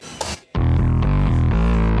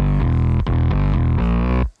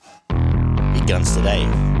ones today.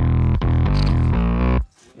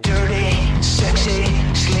 Dirty, sexy,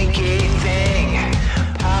 slinky thing.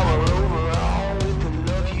 Power overall with the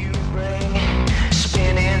love you bring.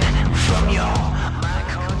 Spinning from your mind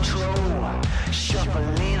control.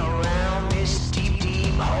 Shuffling around this deep,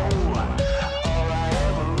 deep hole. All I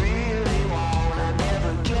ever really want, I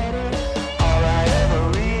never get it. All I ever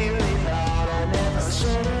really thought, I never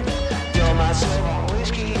said it. You're my soul on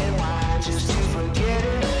whiskey and wine just to forget it.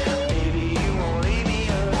 Baby, you won't leave me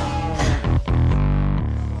alone.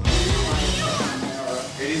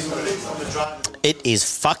 It is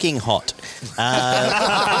fucking hot.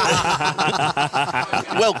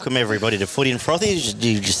 Welcome, everybody, to Footy and Frothy.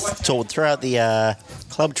 You just told throughout the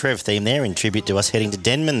Club Trev theme there in tribute to us heading to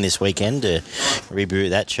Denman this weekend to reboot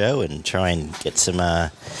that show and try and get some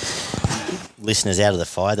listeners out of the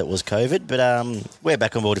fire that was COVID. But we're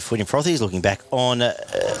back on board with Footy and Frothy, looking back on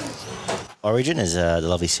Origin as the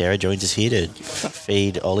lovely Sarah joins us here to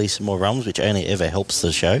feed Ollie some more rums, which only ever helps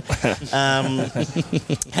the show.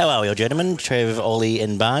 How are we, all gentlemen? Trev, Ollie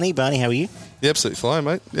and Barney. Barney, how are you? Yeah, absolutely fine,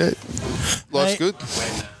 mate. Yeah, life's good.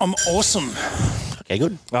 I'm awesome. Okay,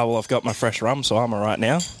 good. Oh, well, I've got my fresh rum, so I'm all right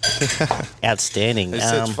now. Outstanding.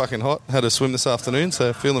 It's fucking hot. Had a swim this afternoon,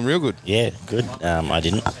 so feeling real good. Yeah, good. I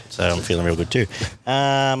didn't, so I'm feeling real good too.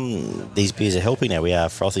 These beers are helping now. We are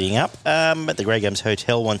frothying up at the Grey Gums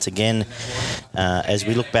Hotel once again as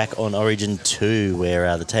we look back on Origin 2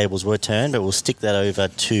 where the tables were turned, but we'll stick that over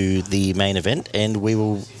to the main event and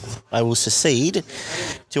I will secede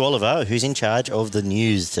to Oliver, who's in charge of the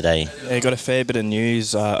news today. Yeah, got a fair bit of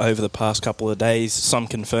news over the past couple of days. Some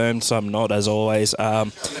confirmed, some not, as always.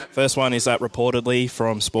 First one is that reportedly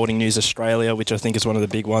from Sporting News Australia, which I think is one of the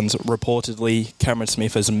big ones, reportedly Cameron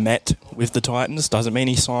Smith has met with the Titans. Doesn't mean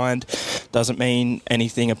he signed, doesn't mean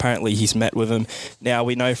anything. Apparently he's met with them. Now,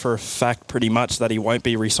 we know for a fact pretty much that he won't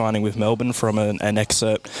be re-signing with Melbourne from an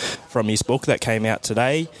excerpt from his book that came out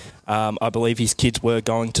today. I believe his kids were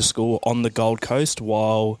going to school on the Gold Coast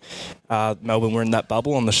while Melbourne were in that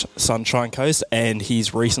bubble on the Sunshine Coast, and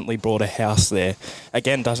he's recently bought a house there.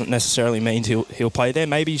 Again, doesn't necessarily mean he'll play there.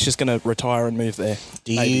 Maybe he's just going to retire and move there.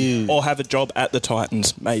 Or have a job at the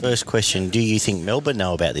Titans, maybe. First question, do you think Melbourne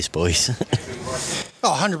know about this, boys?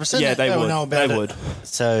 Oh, 100%. Yeah, they would. Know about they it. would.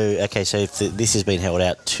 So if this has been held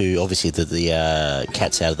out to, obviously, the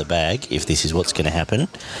cat's out of the bag, if this is what's going to happen,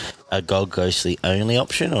 a Gold Coast the only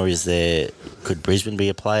option, or could Brisbane be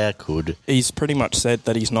a player? He's pretty much said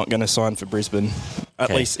that he's not going to sign for Brisbane, at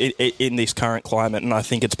least in this current climate, and I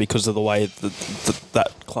think it's because of the way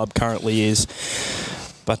that club currently is.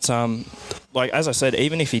 But as I said,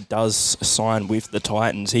 even if he does sign with the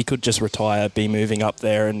Titans, he could just retire, be moving up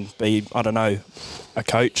there and be, I don't know, a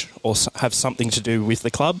coach or have something to do with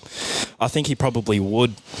the club. I think he probably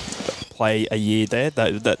would play a year there.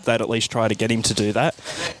 They'd at least try to get him to do that,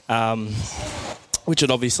 which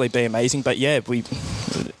would obviously be amazing. But yeah, we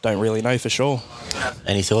don't really know for sure.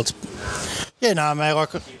 Any thoughts? Yeah, no, mate,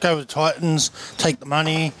 go with the Titans, take the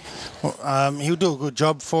money. He'll do a good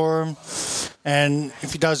job for him. And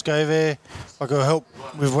if he does go there, it'll help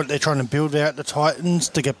with what they're trying to build out the Titans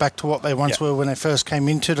to get back to what they once were when they first came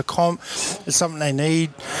into the comp. It's something they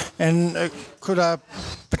need, and it could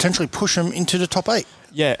potentially push them into the top 8.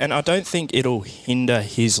 Yeah, and I don't think it'll hinder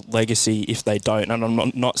his legacy if they don't, and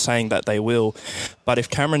I'm not saying that they will, but if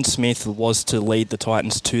Cameron Smith was to lead the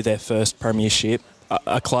Titans to their first premiership,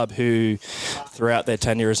 a club who throughout their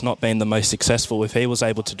tenure has not been the most successful, if he was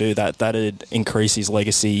able to do that, that'd increase his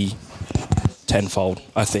legacy tenfold,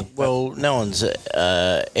 I think. Well,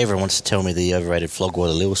 everyone wants to tell me the overrated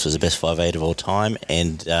Flogwater Lewis was the best 5'8" of all time,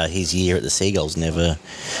 and his year at the Seagulls never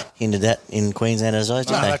hindered that in Queenslanders' eyes,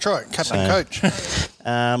 did they? That's right, captain coach.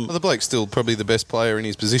 Well, the bloke's still probably the best player in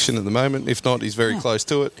his position at the moment. If not, he's very close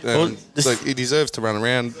to it. He deserves to run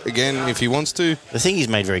around again if he wants to. The thing he's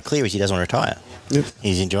made very clear is he doesn't want to retire. Yep.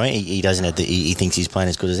 He's enjoying it. He doesn't have he thinks he's playing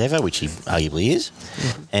as good as ever, which he arguably is.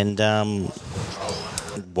 Mm-hmm. And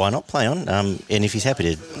why not play on? And if he's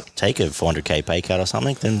happy to take a $400K pay cut or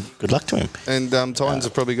something, then good luck to him. And Titans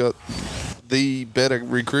have probably got the better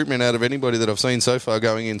recruitment out of anybody that I've seen so far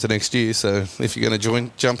going into next year. So if you're going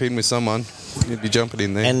to jump in with someone, you'd be jumping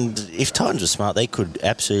in there. And if Titans were smart, they could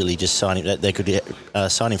absolutely just sign him. They could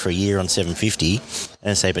sign him for a year on $750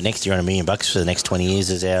 and say, but next year on $1 million for the next 20 years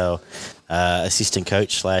as our assistant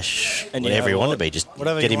coach / whatever you want to be. Just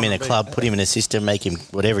get him in a club, put him in a system, make him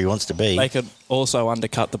whatever he wants to be. They could also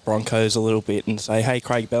undercut the Broncos a little bit and say, hey,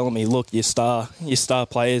 Craig Bellamy, look, your star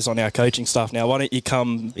players on our coaching staff now. Why don't you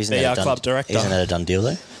come be our club director? Isn't that a done deal,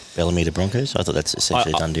 though? Bellamy to Broncos? I thought that's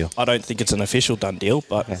essentially a done deal. I don't think it's an official done deal,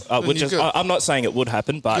 but I'm not saying it would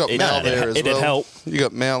happen, You but got Mal there as it'd well. help. You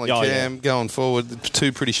got Mal and Oh, Cam going forward.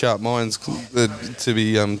 Two pretty sharp minds to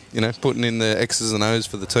be, putting in the X's and O's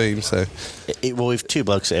for the team. So Well, if two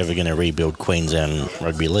blokes are ever going to rebuild Queensland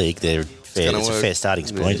Rugby League, it's a fair starting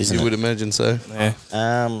point, isn't you it? would imagine so. Yeah.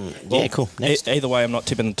 Yeah, cool. Next. Either way, I'm not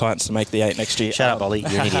tipping the Titans to make the 8 next year. Shut up, Ollie.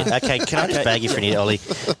 You're an idiot. Okay, can I just bag you for an idiot, Ollie?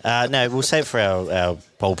 No, we'll save it for our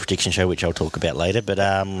poll prediction show, which I'll talk about later. But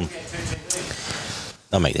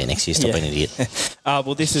I'll make that next year. Stop being an idiot.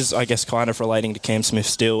 Well, this is, I guess, kind of relating to Cam Smith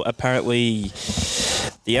still. Apparently,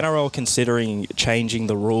 the NRL are considering changing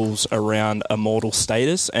the rules around immortal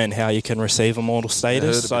status and how you can receive immortal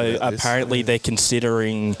status. So apparently they're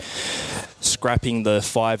considering scrapping the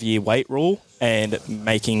 5-year wait rule and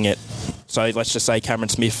making it. So let's just say Cameron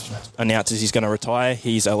Smith announces he's going to retire.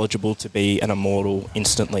 He's eligible to be an immortal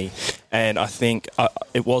instantly. And I think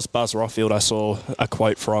it was Buzz Rothfield I saw a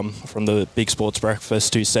quote from the Big Sports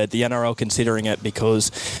Breakfast who said the NRL considering it because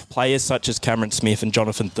players such as Cameron Smith and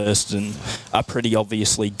Jonathan Thurston are pretty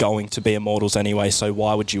obviously going to be immortals anyway, so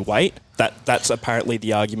why would you wait? That's apparently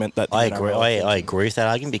the argument that the I NRL agree with that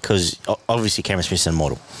argument because obviously Cameron Smith's an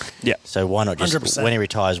immortal. Yeah. So why not just 100%. when he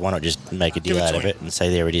retires, why not just make a deal Give it out to of him. it and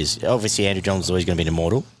say there it is? Obviously Andrew Johnson's always going to be an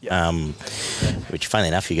immortal. Yeah. Which, funnily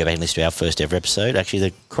enough, you go back and listen to our first ever episode. Actually,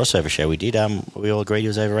 the crossover show we did, we all agreed he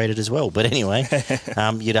was overrated as well. But anyway,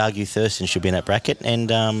 you'd argue Thurston should be in that bracket. And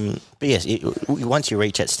but yes, once you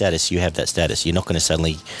reach that status, you have that status. You're not going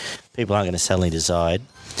to people aren't going to suddenly decide.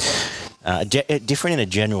 Different in a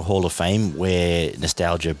general Hall of Fame where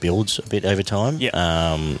nostalgia builds a bit over time.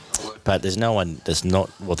 Yeah. But there's no one that's not.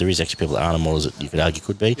 Well, there is actually people that aren't immortals that you could argue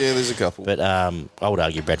could be. Yeah, there's a couple. But I would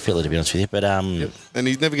argue Brad Fittler, to be honest with you. But And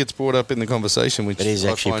he never gets brought up in the conversation, which It is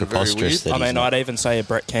I actually find very preposterous weird. that- I mean, I'd even say a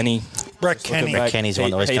Brett Kenny. Brett Kenny. Brett Kenny's one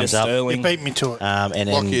that always Peter comes up. You Sterling. beat me to it. and then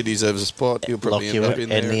Lockyer deserves a spot. He'll probably end up in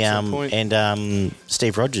there at some point. and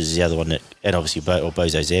Steve Rogers is the other one that, and obviously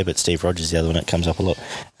Bozo's there, but Steve Rogers is the other one that comes up a lot.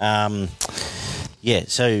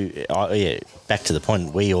 Back to the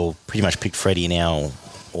point, we all pretty much picked Freddie in our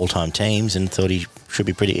all-time teams and thought he should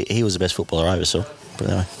be he was the best footballer I ever saw. Put it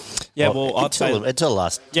that way. Yeah, well, I'd say until the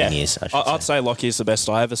last 10 years, I should I'd say Lockyer's the best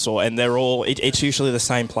I ever saw, and they're all. It's usually the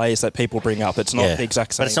same players that people bring up. It's not the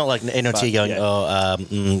exact same. But it's not like NLT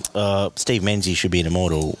going, Steve Menzies should be an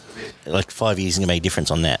immortal. Like 5 years isn't going to make a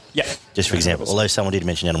difference on that. Yeah. Just for example. Although someone did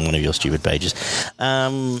mention that on one of your stupid pages.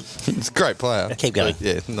 It's a great player. Keep going. But,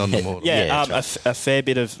 yeah, not immortal. Yeah, that's a fair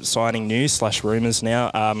bit of signing news / rumours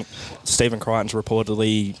now. Stephen Crichton's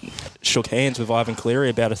reportedly shook hands with Ivan Cleary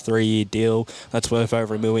about a 3-year deal that's worth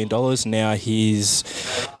over $1 million. Now his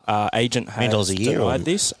agent has $1 a year denied or-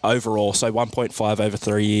 this overall, so 1.5 over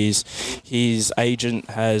 3 years. His agent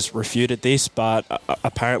has refuted this, but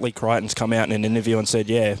apparently Crichton's come out in an interview and said,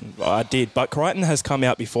 yeah, I did. But Crichton has come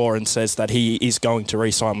out before and says that he is going to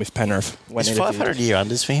re-sign with Penrith. When Is interviewed. 500 a year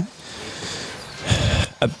unders for him?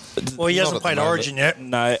 Well, he Not hasn't at the played moment. Origin yet.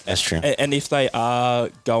 No, That's true. And if they are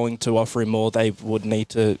going to offer him more, they would need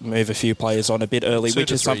to move a few players on a bit early, 2 which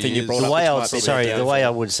to is 3 something you years. brought The up. way which I would might be say, their the way I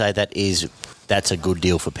downfall. would say that is that's a good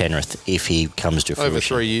deal for Penrith if he comes to fruition. Over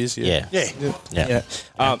 3 years, yeah. Yeah. Yeah.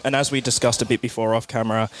 Yeah. And as we discussed a bit before off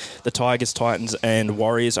camera, the Tigers, Titans, and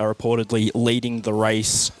Warriors are reportedly leading the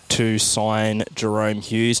race to sign Jerome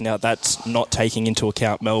Hughes. Now, that's not taking into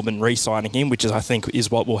account Melbourne re-signing him, which is, I think, is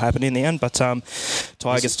what will happen in the end. But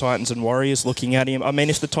Tigers, Titans, and Warriors looking at him. I mean,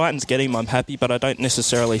 if the Titans get him, I'm happy, but I don't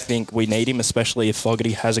necessarily think we need him, especially if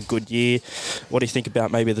Fogarty has a good year. What do you think about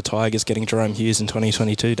maybe the Tigers getting Jerome Hughes in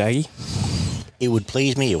 2022, Daggy? It would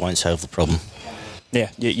please me. It won't solve the problem. Yeah,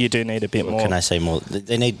 you do need a bit more. Can I say more?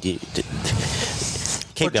 They need...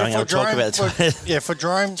 Keep going. I'll talk about it. For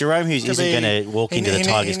Jerome. Jerome Hughes to isn't be- going to walk he- into the he-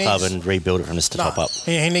 Tigers he club needs- and rebuild it from the top up.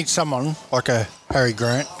 He needs someone like a Harry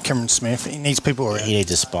Grant, Cameron Smith. He needs people around. He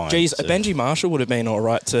needs a spine. Geez, So Benji Marshall would have been all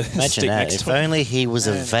right to imagine stick that. next If to him. only he was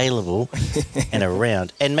available and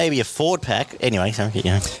around. And maybe a forward pack. Anyway, sorry, keep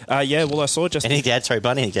going. Yeah, well, I saw just Any dad? Sorry,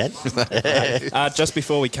 Bunny, any dad? just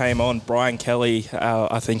before we came on, Brian Kelly,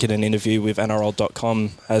 I think in an interview with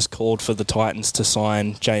NRL.com, has called for the Titans to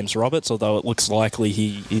sign James Roberts, although it looks likely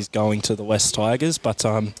he is going to the West Tigers. But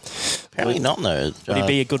Apparently not, though. would he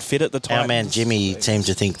be a good fit at the Titans? Our man Jimmy seems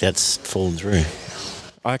to think that's fallen through.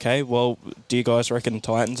 Okay, well, do you guys reckon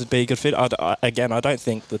Titans would be a good fit? Again, I don't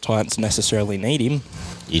think the Titans necessarily need him.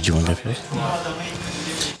 Do you want to go first?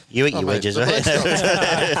 You eat your wedges, The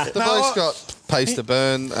right? bloke's got pace to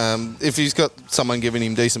burn. If he's got someone giving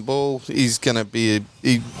him decent ball, he's going to be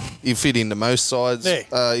he fit into most sides.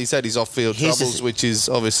 Yeah. He's had his off-field Here's the troubles, which is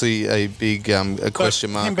obviously a big a question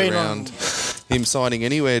him mark being around him signing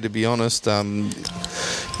anywhere, to be honest. The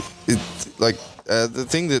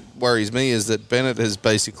thing that worries me is that Bennett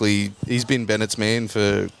he's been Bennett's man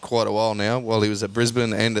for quite a while now, while he was at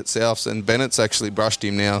Brisbane and at Souths, and Bennett's actually brushed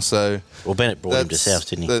him now. So Well, Bennett brought him to South,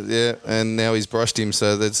 didn't he? yeah, and now he's brushed him.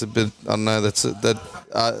 So that's a bit. I don't know.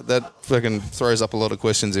 That fucking throws up a lot of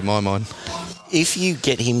questions in my mind. If you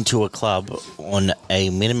get him to a club on a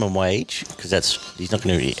minimum wage, because he's not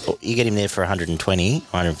going to. You get him there for 120,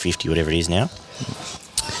 150, whatever it is now.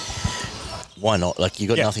 Why not? Like, you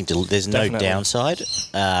got nothing to. There's definitely. no downside.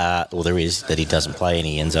 Well, there is that he doesn't play and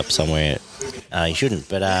he ends up somewhere he shouldn't.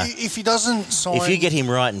 But If he doesn't sign if you get him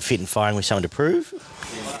right and fit and firing with someone to prove,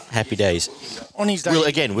 happy days. on his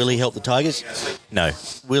day, Will he help the Tigers? No.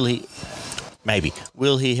 Will he? Maybe.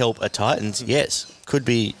 Will he help a Titans? Yes. Could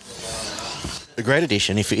be a great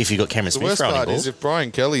addition if you got Cameron The Smith worst throwing part balls. is if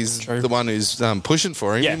Brian Kelly's the one who's pushing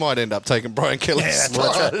for him, Yeah. you might end up taking Brian Kelly's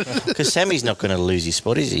spot. Because Sammy's not going to lose his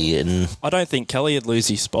spot, is he? And I don't think Kelly would lose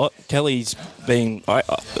his spot. Kelly's been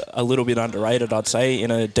a little bit underrated, I'd say, in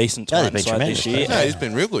a decent No, they've time been side this tremendous. year. No, he's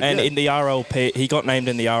been real good. And yeah. in the RLP, he got named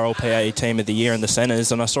in the RLPA Team of the Year in the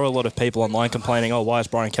centres, and I saw a lot of people online complaining, "Oh, why is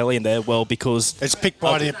Brian Kelly in there?" Well, because it's picked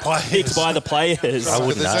by the players. picked by the players. I But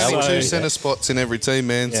wouldn't there's know. only two So- centre spots in every team,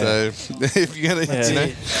 man. Yeah. So if you're going to, Yeah.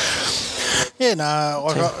 Yeah,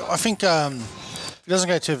 no, I think if he doesn't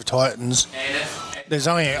go to the Titans, there's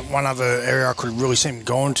only one other area I could really see him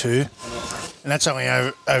going to, and that's only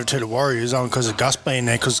over to the Warriors, only because of Gus being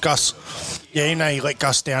there. Because Gus, even though he let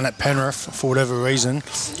Gus down at Penrith for whatever reason,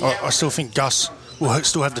 I still think Gus will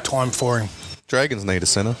still have the time for him. Dragons need a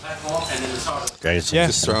centre. great. Yeah.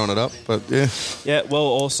 Just throwing it up, but yeah. Yeah, well,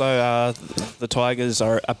 also the Tigers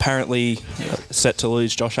are apparently set to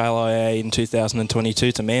lose Josh Aloiai in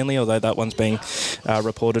 2022 to Manly, although that one's been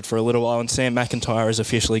reported for a little while. And Sam McIntyre has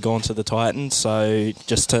officially gone to the Titans, so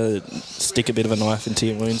just to stick a bit of a knife into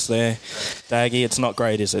your wounds there, Daggy, it's not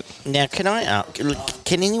great, is it? Now,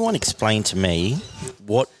 can anyone explain to me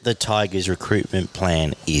what the Tigers' recruitment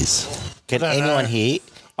plan is? Can I don't anyone know. here?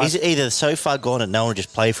 Is it either so far gone that no one will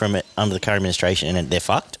just play from it under the current administration and they're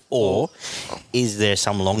fucked? Or is there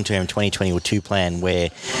some long-term 2022 plan where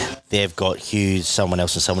they've got Hughes, someone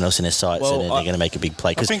else in their sights Well, and they're going to make a big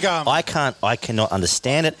play? Because think, I cannot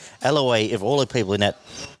understand it. LOA, if all the people in that,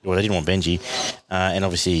 well, they didn't want Benji, and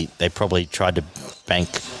obviously they probably tried to bank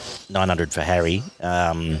 900 for Harry,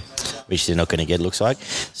 which they're not going to get, it looks like.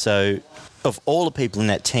 So of all the people in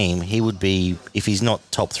that team, he would be, if he's not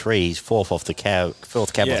top three, he's fourth cab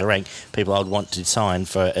of the rank, people I would want to sign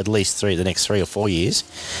for at least the next 3 or 4 years.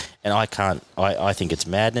 And I can't, I think it's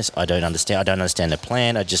madness. I don't understand the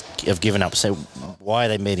plan. I've given up. So why are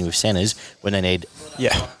they meeting with centres when they need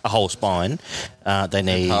a whole spine? They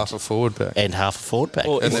need Half a forward pack. and half a forward pack.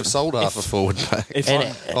 Well, And they've sold half a forward pack. If And-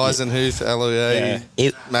 Eisenhuth, Aloiai,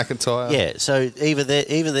 McIntyre. Yeah, so either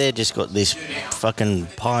they're just got this fucking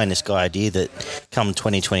pie in the sky idea that come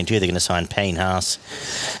 2022 they're going to sign Payne Haas,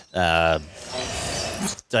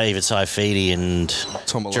 David Saifidi and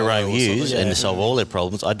Tomalolo Jerome or Hughes something. and to solve all their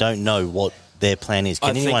problems. I don't know what their plan is.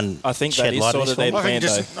 Can anyone I think shed that is light sort on of this their one? plan,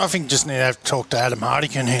 I think just need to have to talk to Adam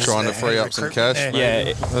Hardigan. who's Trying to the free head up some recruitment.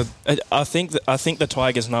 cash, Yeah, I think the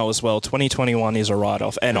Tigers know as well. 2021 is a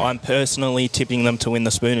write-off, and I'm personally tipping them to win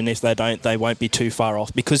the Spoon. And if they don't, they won't be too far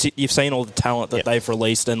off because you've seen all the talent that they've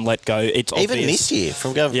released and let go. It's Even obvious. this year,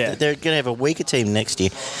 they're going to have a weaker team next year.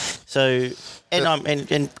 So,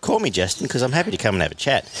 and call me Justin because I'm happy to come and have a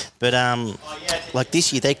chat. But like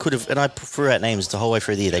this year, they could have, and I threw out names the whole way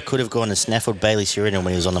through the year. They could have gone and snaffled Bailey Serena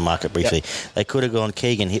when he was on the market briefly. Yep. They could have gone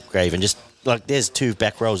Keegan Hipgrave and just. Like, there's two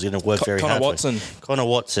back rows going to work very Connor hard. Watson. Connor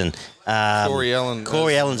Watson. Corey Allen.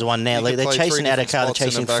 Corey Allen's the one now. He could They're play chasing 3 Adakar, they're different spots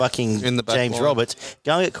chasing in the back- fucking in the back James line. Roberts.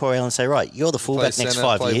 Go and get Corey Allen and say, right, you're the fullback Play next centre,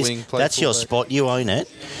 5 play years. wing, play That's your fullback. spot. You own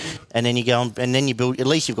it. And then you go on, and then you build. At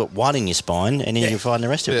least you've got one in your spine, and then you can find the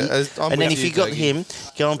rest of Yeah, it. I'm And then with if you, you got Dougie. him,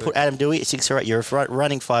 go and put Adam Dewey at 6 or 8. You're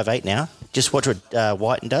running 5'8" now. Just watch what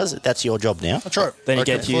Whiten does. That's your job now. That's right. Then you I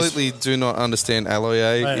get Hughes. completely do not understand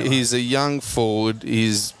Aloiai. Right. He's a young forward.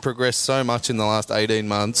 He's progressed so much in the last 18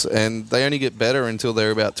 months, and they only get better until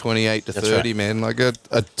they're about 28 to That's 30, right. man. Like,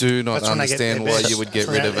 I do not That's when they get understand their why best. you would get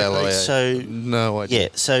That's rid of when they get their Aloiai. best. So No idea. yeah.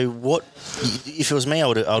 So what? If it was me, I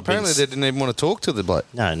would. Apparently, they didn't even want to talk to the bloke.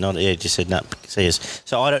 No, not yeah. Just said no. See us.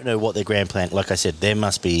 So I don't know what their grand plan. Like I said, there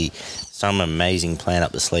must be some amazing plan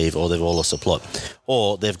up the sleeve, or they've all lost a plot,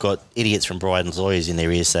 or they've got idiots from Bryden's lawyers in their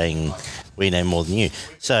ears saying, we know more than you.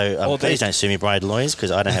 So please don't sue me, Bryden lawyers,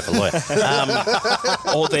 because I don't have a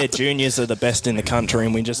lawyer. All their juniors are the best in the country,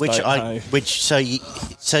 and we just don't know.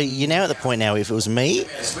 So you're now at the point now, if it was me,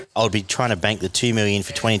 I would be trying to bank the $2 million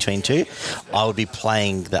for 2022. I would be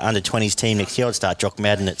playing the under-20s team next year. I'd start Jock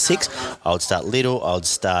Madden at 6. I would start Little. I would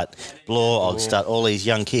start Bloor. I would start all these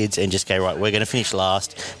young kids and just go, right, we're going to finish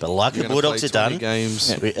last. But like the Bulldogs have done,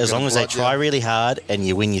 as long as they try really hard and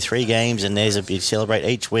you win your 3 games and you celebrate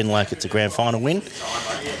each win like it's a grand final win,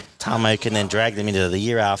 Tamo can then drag them into the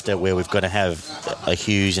year after where we've got to have a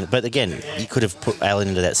huge... But again, you could have put Allen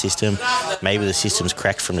into that system. Maybe the system's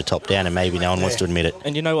cracked from the top down and maybe no one wants to admit it.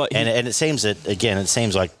 And you know what? And it seems that, again, it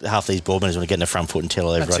seems like half these ball winners want to get in the front foot and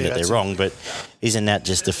tell everyone that they're wrong. But isn't that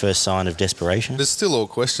just the first sign of desperation? There's still all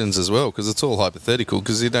questions as well because it's all hypothetical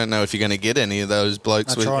because you don't know if you're going to get any of those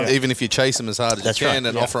blokes. Even if you chase them as hard as you can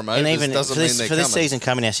and offer them over, it doesn't mean they're coming. For this season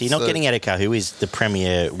coming now, so you're not getting Adeka, who is the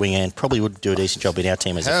premier winger and probably would do a decent job in our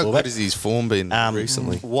team as a fullback. How good is his form been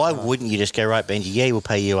recently? Why wouldn't you just go, right, Benji, yeah, we'll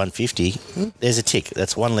pay you $150. There's a tick.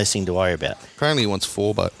 That's one less thing to worry about. Apparently he wants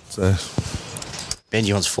 4, but... So.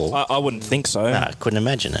 Benji wants 4. I wouldn't think so. No, I couldn't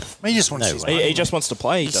imagine it. He just wants he just wants to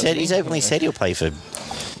play. He's openly said he'll play for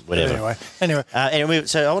whatever. Anyway,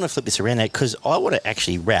 so I want to flip this around now because I want to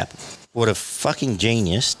actually wrap what a fucking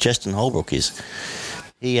genius Justin Holbrook is.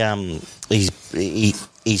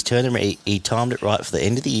 He's turned them. He timed it right for the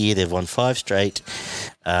end of the year. They've won 5 straight.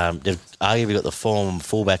 They've arguably got the form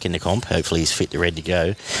fullback in the comp. Hopefully he's fit to ready to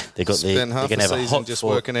go. They've got spent half the season just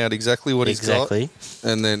working out exactly what he's got.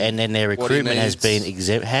 And then their recruitment has been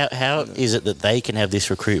exempt. How is it that they can have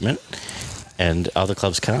this recruitment and other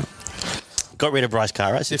clubs can't? Got rid of Bryce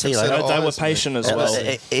Cartwright. They were patient as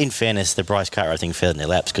well. In fairness, the Bryce Cartwright thing fell in their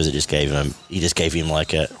laps because it just gave him. He just gave him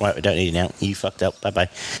like a. Right, we don't need it now. You fucked up. Bye bye.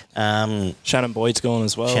 Shannon Boyd's gone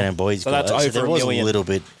as well. So that's over there was a little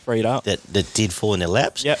bit freed up that did fall in their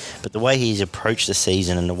laps. Yep. But the way he's approached the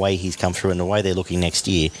season and the way he's come through and the way they're looking next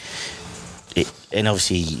year. And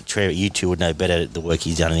obviously, Trevor, you two would know better the work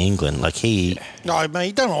he's done in England. Like he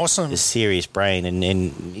done awesome. A serious brain, and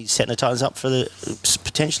he's setting the Titans up for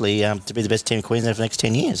potentially to be the best team in Queensland for the next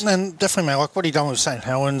 10 years. And definitely, mate, like what he done with St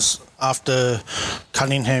Helens after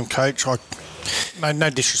Cunningham coach. Like, no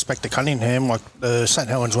disrespect to Cunningham, like the St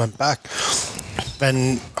Helens went back.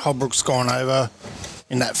 Then Holbrook's gone over.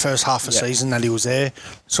 In that first half of season that he was there,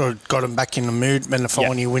 sort of got him back in the mood. Then the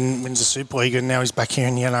following year wins the Super League, and now he's back here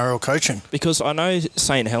in the NRL coaching. Because I know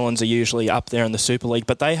St Helens are usually up there in the Super League,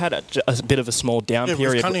 but they had a bit of a small down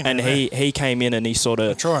period, and he came in and he sort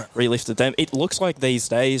of relifted them. It looks like these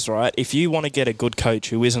days, right, if you want to get a good coach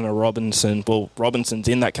who isn't a Robinson, well, Robinson's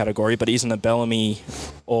in that category, but isn't a Bellamy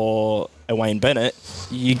or a Wayne Bennett,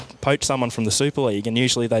 you poach someone from the Super League, and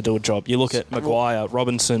usually they do a job. You look at Maguire,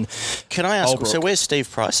 Robinson. Can I ask? Holbrook. So where's Steve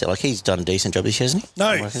Price? Like he's done a decent job this year, hasn't he?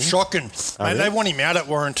 No, shocking. Mate, they want him out at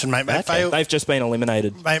Warrington, mate. They've just been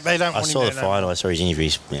eliminated. Mate, they don't want him. I saw the final. I saw his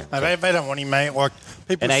injuries. Yeah. Mate, they don't want him, mate. Like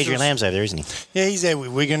and Adrian Lamb's over there, isn't he? Yeah, he's there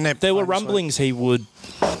with Wigan. There were rumblings he would.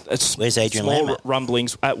 Where's Adrian Lamb? Small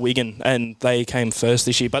rumblings at Wigan, and they came first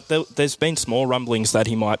this year. But there's been small rumblings that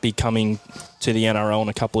he might be coming to the NRL in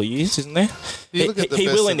a couple of years, isn't there? He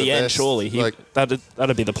will in the end, surely.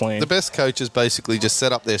 That'd be the plan. The best coaches basically just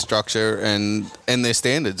set up their structure and their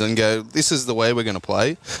standards and go, this is the way we're going to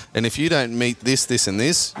play. And if you don't meet this, this, and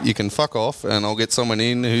this, you can fuck off, and I'll get someone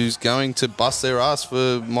in who's going to bust their ass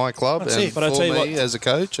for my club and for me as a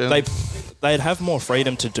coach. And they'd have more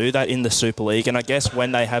freedom to do that in the Super League, and I guess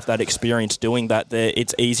when they have that experience doing that,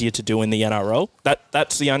 it's easier to do in the NRL.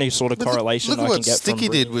 That's the only sort of correlation I can get from. Look what Sticky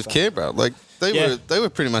did with Canberra. Like they were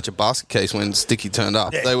pretty much a basket case when Sticky turned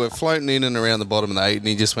up. Yeah. They were floating in and around the bottom of the 8, and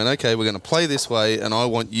he just went, okay, we're going to play this way, and I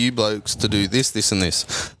want you blokes to do this, this, and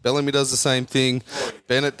this. Bellamy does the same thing.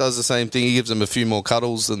 Bennett does the same thing. He gives them a few more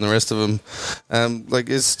cuddles than the rest of them.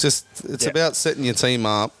 It's about setting your team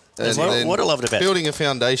up. And what I loved about building a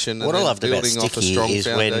foundation. What I loved about off a Sticky strong is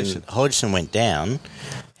foundation. when Hodgson went down,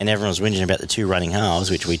 and everyone was whinging about the 2 running halves,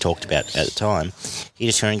 which we talked about at the time. He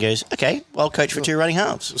just turned and goes, "Okay, well, I'll coach for 2 running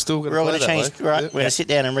halves. We're all going to change. Right, we're going to sit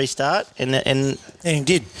down and restart." And he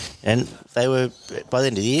did. And they were, by the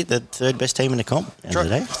end of the year, the 3rd best team in the comp. End of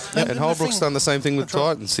the day. And Holbrook's done the same thing with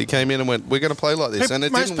Titans. He came in and went, "We're going to play like this," and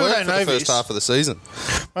it didn't work for the first half of the season.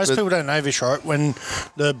 Most people don't know this, right? When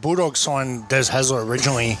the Bulldogs signed Des Hasler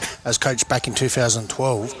originally as coach back in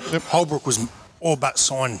 2012, Holbrook was all but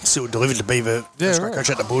signed, still delivered to be the first coach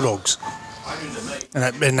at the Bulldogs.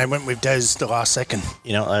 And they went with Des the last second.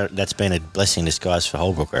 You know, that's been a blessing in disguise for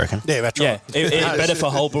Holbrook, I reckon. Yeah, that's Yeah, right. it's better for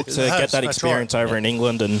Holbrook to get that That's experience right. over in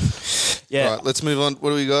England. And yeah, Right, let's move on.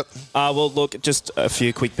 What do we got? well, look, just a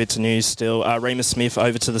few quick bits of news still. Remus Smith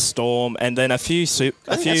over to the Storm, and then a few. I think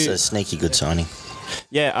that's a sneaky good signing.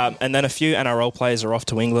 And then a few NRL players are off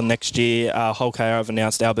to England next year. Hull KO have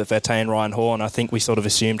announced Albert Vete and Ryan Hall, and I think we sort of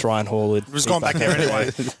assumed Ryan Hall would was going back there anyway.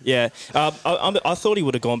 Yeah, I thought he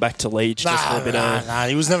would have gone back to Leeds just for a bit of. Nah,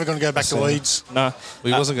 he was never going to go back to Leeds. No,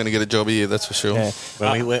 He wasn't going to get a job here, that's for sure.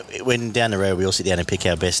 yeah. When down the road, we all sit down and pick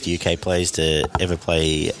our best UK players to ever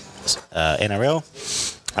play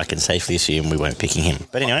NRL. I can safely assume we weren't picking him.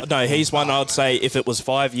 But anyway. No, he's one I'd say if it was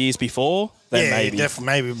 5 years before, then Yeah, maybe.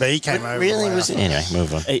 definitely, maybe. But he came over. Really? wow. Was it? Anyway,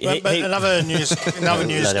 move on. But another news No, don't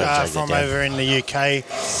take from that down. over in the UK,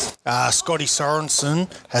 Scotty Sorensen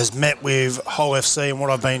has met with Hull FC, and what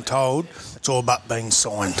I've been told, it's all but being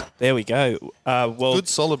signed. There we go. Well, Good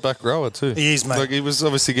solid back rower too. He is, mate. Like, he was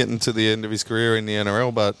obviously getting to the end of his career in the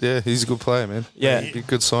NRL, but yeah, he's a good player, man. Yeah. He'd be a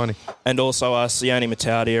good signing. and also Sione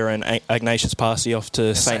Mataudia and Ignatius Parsi off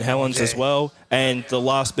to St Helens as well. And the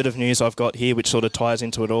last bit of news I've got here, which sort of ties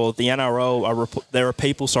into it all, the NRL there are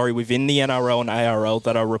people, within the NRL and ARL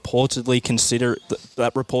that are reportedly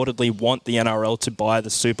that reportedly want the NRL to buy the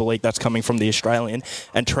Super League that's coming from the Australian.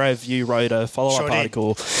 And Trev, you wrote a follow-up Sure did.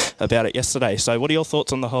 article about it yesterday. So, what are your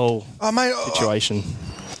thoughts on the whole Oh, mate, situation?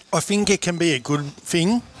 I think it can be a good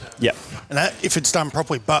thing. Yeah. And that, if it's done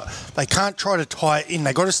properly, but they can't try to tie it in.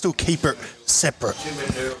 They got to still keep it separate.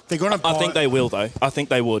 They're going to. I think they will, though. I think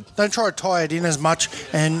they would. Don't try to tie it in as much,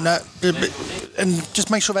 and just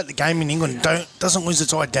make sure that the game in England doesn't lose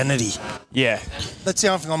its identity. Yeah. That's the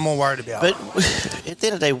only thing I'm more worried about. But at the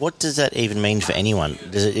end of the day, what does that even mean for anyone?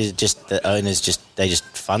 Is it just the owners they just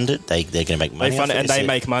fund it? They're going to make money They fund off it and Is they it-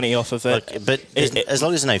 make money off of it. Like, but as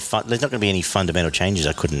long as there's not going to be any fundamental changes,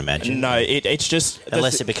 I couldn't imagine. No, it's just...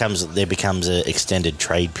 Unless there becomes an extended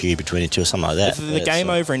trade period between the two or something like that. The game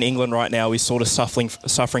over in England right now is sort of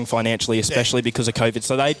suffering financially, especially because of COVID.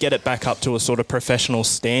 So they'd get it back up to a sort of professional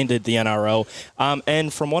standard, the NRL.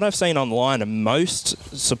 And from what I've seen online,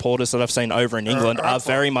 most supporters that I've seen over in England are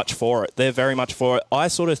very much for it. They're very much for it. I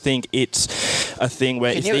sort of think it's a thing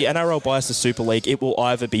where if the NRL buys the Super League, it will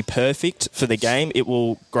either be perfect for the game, it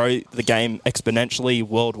will grow the game exponentially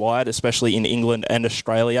worldwide, especially in England and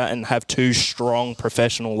Australia, and have two strong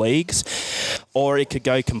professional leagues, or it could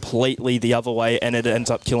go completely the other way and it ends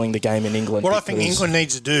up killing the game in England. What I think England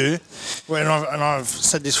needs to do, and I've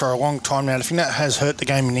said this for a long time now, I think that has hurt the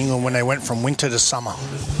game in England when they went from winter to summer.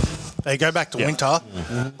 They go back to winter,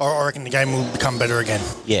 or I reckon the game will become better again.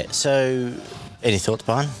 Yeah. So, any thoughts,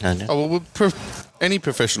 Brian? No. Oh, well, any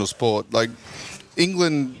professional sport, like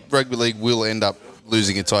England rugby league will end up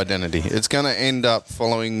losing its identity. It's going to end up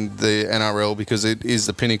following the NRL because it is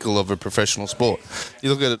the pinnacle of a professional sport. You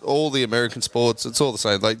look at it, all the American sports, it's all the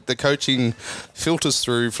same. Like the coaching filters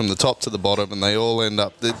through from the top to the bottom, and they all end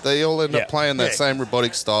up playing that same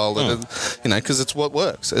robotic style. And because it's what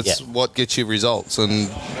works. It's what gets you results, and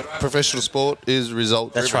professional sport is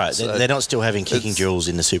result. That's right. They're not still having kicking drills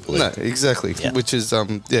in the Super League. No, exactly. Yeah. Which is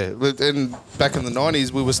and back in the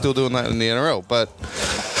 90s we were still doing that in the NRL, but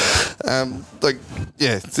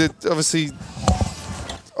obviously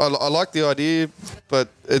I like the idea, but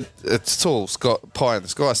it's all pie in the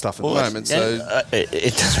sky stuff at the moment. So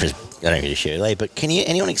it doesn't. I don't really share it, but can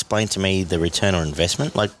anyone explain to me the return on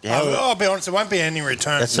investment? Like, I'll be honest, there won't be any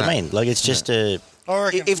return. that's what I mean. Like, it's just a. I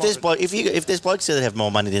reckon If there's blokes that have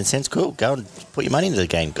more money than sense, cool. Go and put your money into the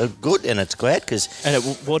game. Go good, and it's glad because And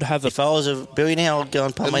it would have if I was a billionaire, I'd go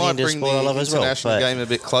and put it money might into a bring sport I love the as well. international But game a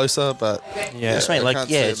bit closer, but Yeah. that's what I mean. I Like, can't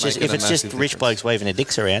yeah, see it it's just making if a it's just massive rich difference. blokes waving their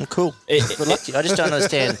dicks around, cool. Good luck to you. I just don't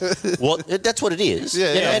understand what that's what it is.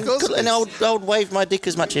 Yeah, yeah, and, of course it and is. I would wave my dick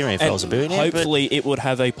as much anyway if I was a billionaire. but- hopefully it would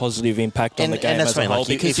have a positive impact on And- the game and that's as a what I mean, whole. like,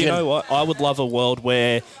 Because if you you're know what? I would love a world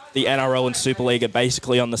where the NRL and Super League are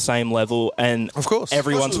basically on the same level, and Of course.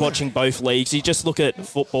 everyone's watching both leagues. You just look at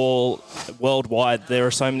football worldwide. There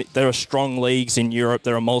are strong leagues in Europe.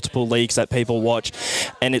 There are multiple leagues that people watch,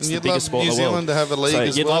 and it's And the you'd biggest love sport New in the world. Zealand to have a league So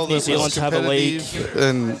as you'd well. love New that Zealand was to have a league.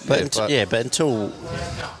 competitive, But until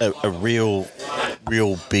a real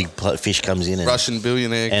big fish comes in and Russian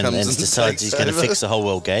billionaire and comes and decides takes he's going to over. fix the whole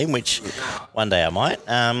world game, which one day I might.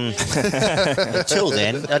 Until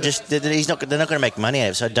then, they're not going to make money out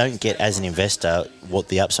of it. So I don't get as an investor what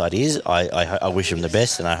the upside is. I wish him the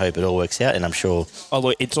best, and I hope it all works out. And I'm sure Oh,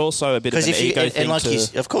 look, it's also a bit of because an if you ego thing like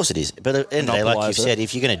to... of course it is. But at the end of the day, like monopolise you've it. said,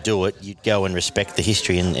 if you're going to do it, you'd go and respect the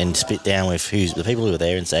history and spit down with who's the people who are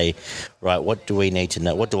there and say, right, what do we need to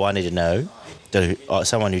know? What do I need to know?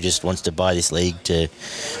 Someone who just wants to buy this league to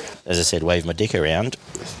as I said, wave my dick around,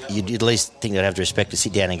 you'd at least think I'd have the respect to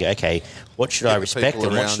sit down and go, okay, what should I respect people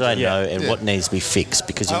and what around should I you. know and what needs to be fixed?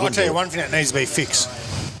 Because I'll wouldn't tell you do- one thing that needs to be fixed.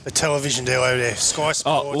 The television deal over there. Sky Sports.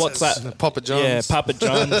 Oh, what's has- that? Papa John's. Yeah, Papa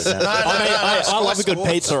John's. I love a good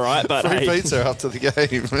Sports. pizza, right? But Free hey, pizza after the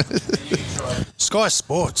game. Sky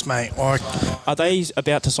Sports, mate. Like, are they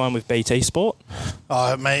about to sign with BT Sport?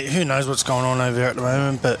 mate, who knows what's going on over there at the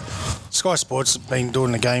moment, but Sky Sports have been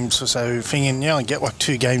doing the games for so thinking, you only get like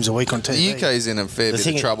 2 games a week on TV. The UK's in a fair bit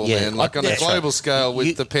thing of is- trouble, yeah, man. Like on a that's global right. scale with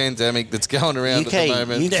You- the pandemic that's going around UK, at the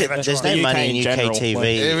moment. UK, Yeah, that's there's right. no UK money in in UK general,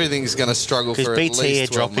 TV. Everything's going to struggle Because for at BT are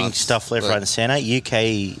least 12 dropping months. stuff left, But right, and centre.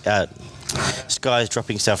 UK, Sky's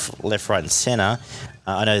dropping stuff left, right, and centre.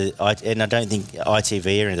 I know, I don't think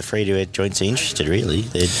ITV or the free-to-air joints are interested, really.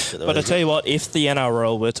 But I tell you what, if the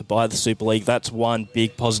NRL were to buy the Super League, that's one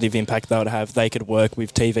big positive impact they would have. They could work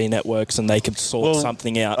with TV networks and they could sort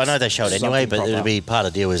something out. I know they show it anyway, something but proper. it'll be part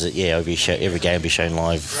of the deal is that, every game will be shown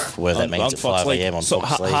live, whether that means at 5 a.m. on So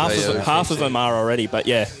Fox League. half of them are already, but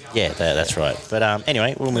yeah. Yeah, that's right. But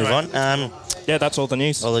anyway, we'll move on. Yeah, that's all the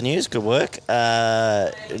news. All the news, good work.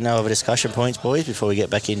 No other discussion points, boys, before we get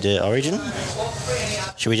back into Origin?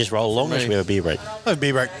 Should we just roll along or should we have a beer break? Oh,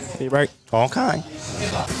 be break. Be right. Okay.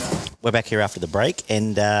 We're back here after the break,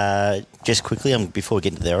 and just quickly, before we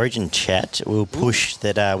get into the Origin chat, we'll push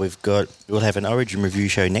that we'll have an Origin review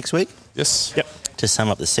show next week yes. Yep. to sum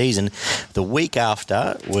up the season. The week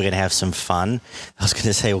after, we're going to have some fun. I was going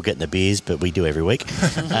to say we'll get in the beers, but we do every week.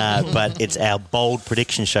 But it's our bold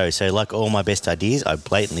prediction show. So like all my best ideas, I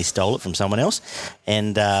blatantly stole it from someone else.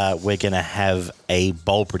 And we're going to have a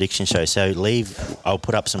bold prediction show. So I'll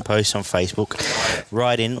put up some posts on Facebook.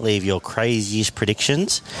 Write in, leave your craziest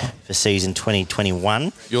predictions for season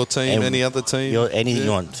 2021. Your team, And any other team? Anything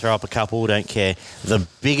you want. Throw up a couple, don't care. The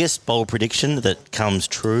biggest bold prediction that comes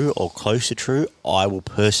true or close to true, I will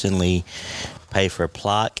personally pay for a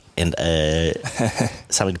plaque and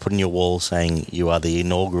something to put on your wall saying you are the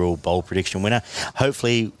inaugural bold prediction winner.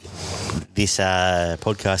 Hopefully this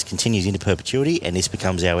podcast continues into perpetuity and this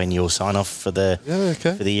becomes our annual sign-off for the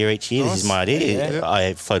year each year. This is my idea. Yeah.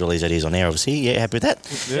 I float all these ideas on air, obviously. Yeah, happy with that?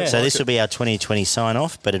 Yeah. So this will be our 2020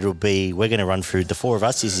 sign-off, but we're going to run through the 4 of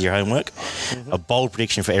us. This is your homework. A bold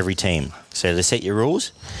prediction for every team. So to set your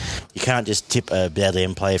rules, you can't just tip a Dally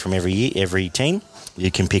M player from every team.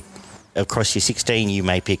 You can pick across your 16, you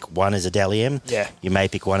may pick one as a Dally M. Yeah. You may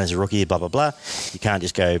pick one as a rookie, blah, blah, blah. You can't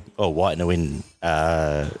just go, White to win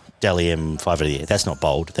Dally M 5 of the year. That's not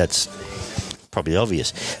bold. That's probably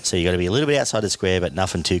obvious. So you got to be a little bit outside the square, but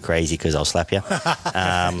nothing too crazy because I'll slap you.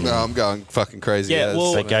 No, I'm going fucking crazy. Yeah, as-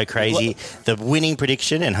 well- So go crazy. The winning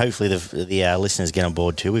prediction, and hopefully the listeners get on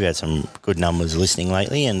board too. We've had some good numbers listening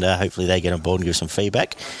lately, and hopefully they get on board and give some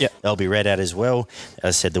feedback. Yeah. They'll be read out as well. As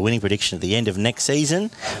I said, the winning prediction at the end of next season,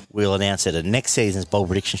 we'll announce it at next season's bold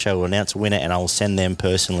prediction show. We'll announce a winner, and I'll send them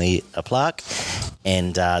personally a plaque.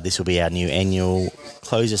 And this will be our new annual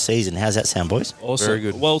closer season. How's that sound, boys? Awesome. Very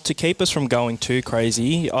good. Well, to keep us from going too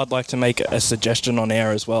crazy, I'd like to make a suggestion on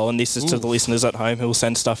air as well, and this is to the listeners at home who will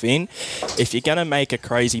send stuff in. If you're going to make a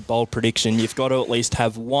crazy, bold prediction, you've got to at least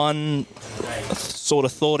have one sort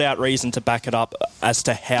of thought-out reason to back it up as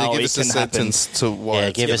to how give it us a can happen. sentence to why. Yeah,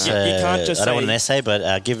 it's give gonna us happen. You can't just I don't want an say- essay,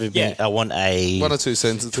 but give me. Yeah. I want a 1 or 2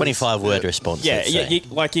 sentences. 25-word Yeah. response. Yeah, let's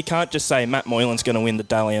say. you can't just say Matt Moylan's going to win the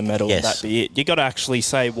Dally M medal Yes. and that be it. You got to actually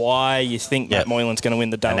say why you think Yeah. Matt Moylan's going to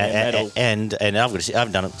win the Dally M medal. And I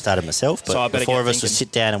haven't done it, started myself, but So I better the 4 get of us will thinking.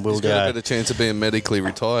 sit down and we'll He's do. got a better chance of being medically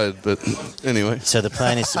retired, but anyway. So the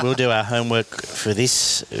plan is we'll do our homework for the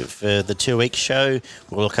 2-week show.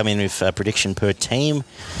 We'll come in with a prediction per team.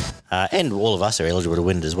 And all of us are eligible to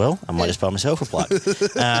win it as well. I might just buy myself a plaque.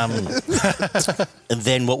 And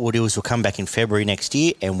then what we'll do is we'll come back in February next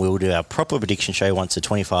year and we'll do our proper prediction show once the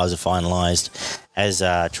 25s are finalised, as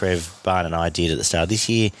Trev, Barn and I did at the start of this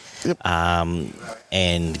year,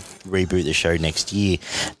 and reboot the show next year.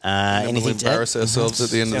 We'll Anything to add? embarrass ourselves at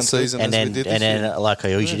the end of the Sounds good. season And as we did this year. like I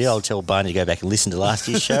usually do, I'll tell Barney to go back and listen to last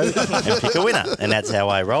year's show and pick a winner. And that's how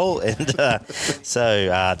I roll. And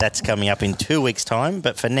so that's coming up in 2 weeks' time.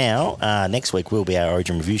 But for now, next week will be our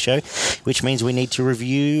Origin review show, which means we need to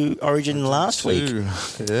review Origin last week.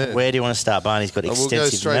 Yeah. Where do you want to start, Barney's got We'll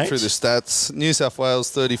extensive go straight notes. through the stats. New South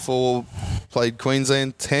Wales 34 played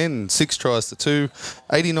Queensland 10, 6 tries to 2,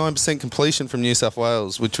 89% completion from New South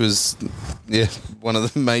Wales, which was one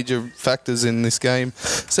of the major factors in this game.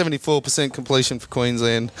 74% completion for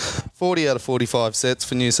Queensland, 40 out of 45 sets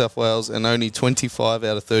for New South Wales, and only 25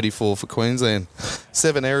 out of 34 for Queensland.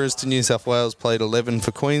 7 errors to New South Wales, played 11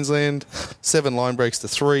 for Queensland, 7 line breaks to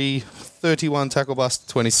 3, 31 tackle busts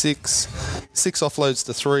to 26, 6 offloads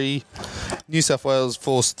to 3, New South Wales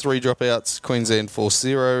forced 3 dropouts. Queensland forced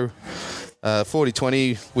 0.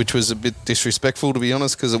 40-20, which was a bit disrespectful, to be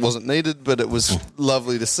honest, because it wasn't needed, but it was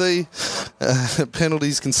lovely to see.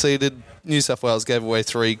 Penalties conceded. New South Wales gave away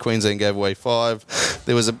 3. Queensland gave away 5.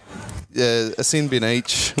 There was a sin bin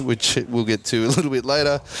each, which we'll get to a little bit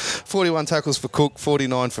later. 41 tackles for Cook,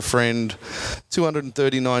 49 for Friend,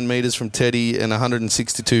 239 metres from Teddy, and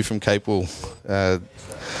 162 from Capewell.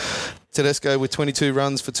 Tedesco with 22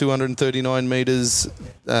 runs for 239 metres.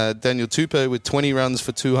 Daniel Tupou with 20 runs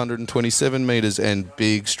for 227 metres, and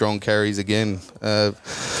big, strong carries again.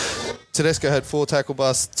 Tedesco had 4 tackle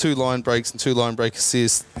busts, 2 line breaks and 2 line break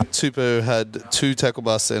assists. Tupou had 2 tackle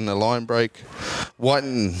busts and a line break.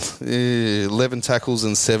 Whiten, 11 tackles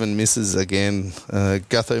and 7 misses again.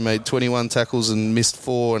 Gutho made 21 tackles and missed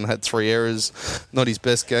 4 and had 3 errors. Not his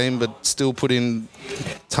best game, but still put in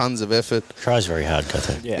tons of effort. Tries very hard,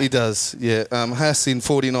 Gutho. Yeah. He does, yeah. Haas in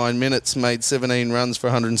 49 minutes made 17 runs for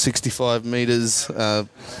 165 metres.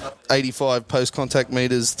 85 post-contact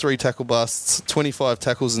metres, 3 tackle busts, 25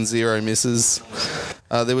 tackles and 0 misses.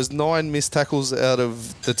 There was 9 missed tackles out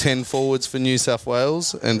of the 10 forwards for New South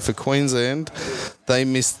Wales, and for Queensland, they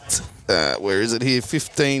missed,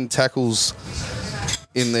 15 tackles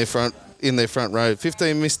in their front row.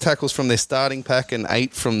 15 missed tackles from their starting pack and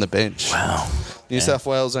 8 from the bench. Wow. New South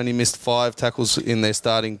Wales only missed 5 tackles in their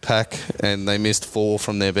starting pack, and they missed 4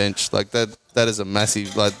 from their bench. Like that is a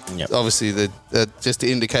massive. Obviously, that just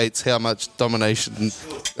indicates how much domination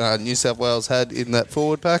New South Wales had in that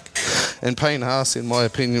forward pack. And Payne Haas, in my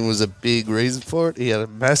opinion, was a big reason for it. He had a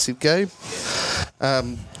massive game.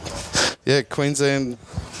 Queensland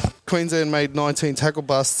made 19 tackle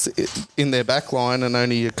busts in their back line and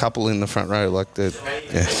only a couple in the front row.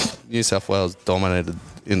 New South Wales dominated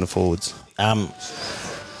in the forwards.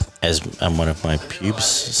 As one of my pubes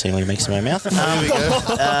seemingly makes in my mouth. There we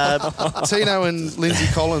go. Tino and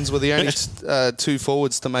Lindsay Collins were the only 2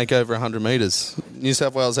 forwards to make over 100 metres. New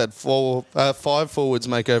South Wales had 5 forwards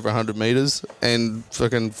make over 100 metres and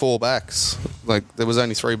fucking 4 backs. Like, there was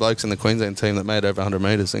only 3 blokes in the Queensland team that made over 100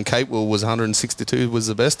 metres, and Capewell was 162, was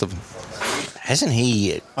the best of them. Hasn't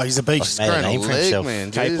he? Oh, he's a beast. Made a name for himself.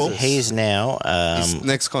 Man, Capewell. He is now. His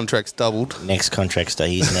next contract's doubled. Next contract day,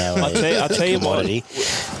 he's now. I'll tell you what. commodity.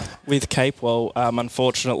 With Capewell,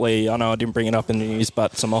 unfortunately, I know I didn't bring it up in the news,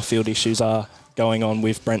 but some off-field issues are going on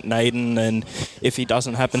with Brent Naden, and if he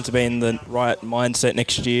doesn't happen to be in the right mindset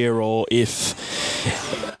next year, or if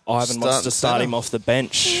Ivan wants to start him off the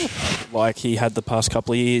bench like he had the past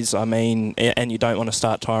couple of years, I mean, and you don't want to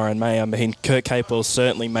start Tyrone May, I mean, Kurt Capewell's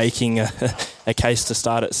certainly making a case to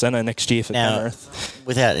start at centre next year for Penrith.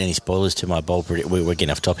 Without any spoilers to my bold prediction, we're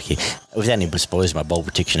getting off topic here. Without any spoilers to my bold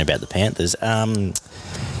prediction about the Panthers,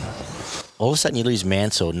 all of a sudden you lose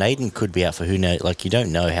Mansell. Naden could be out for who knows. Like, you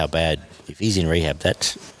don't know how bad. If he's in rehab,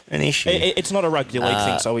 that's an issue. It's not a rugby league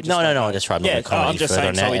thing, so we just No, that's right. I'm not going to comment I'm just further saying,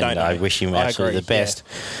 on so that, we don't know. I wish him absolutely the best.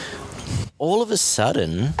 Yeah. All of a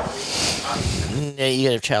sudden,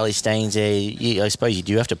 you have Charlie Staines there. I suppose you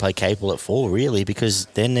do have to play Capewell at 4, really, because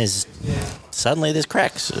then there's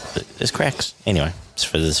cracks. There's cracks. Anyway, it's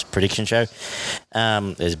for this prediction show.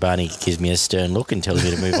 As Barney gives me a stern look and tells me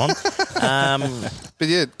to move on. But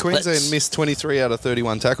yeah, Queensland missed 23 out of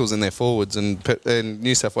 31 tackles in their forwards, and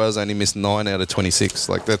New South Wales only missed 9 out of 26.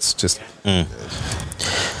 Like, that's just...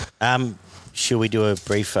 Should we do a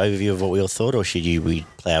brief overview of what we all thought, or should we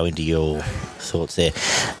plough into your thoughts there?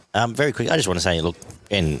 Very quick, I just want to say, look,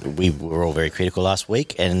 and we were all very critical last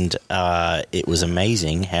week, and it was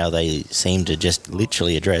amazing how they seemed to just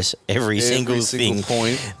literally address every single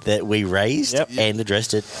point that we raised and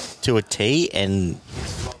addressed it to a T, and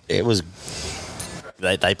it was...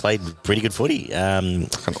 They played pretty good footy.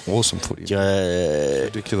 Fucking awesome footy.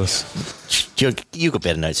 Ridiculous. You got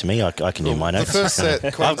better notes than me. I can do my notes. The first set,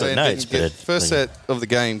 first set of the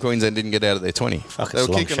game, Queensland didn't get out of their 20. Fuck, it's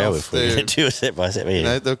a long show if we're going to do a set by set.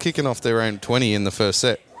 They were kicking off their own 20 in the first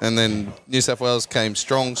set. And then New South Wales came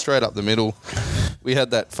strong, straight up the middle. We had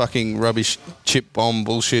that fucking rubbish chip bomb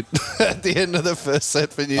bullshit at the end of the first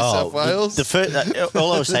set for New South Wales.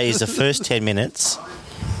 All I will say is the first 10 minutes...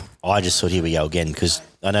 I just thought, here we go again, because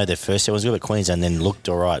I know their first set was good, but Queensland then looked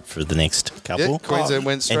all right for the next couple. Yeah, Queensland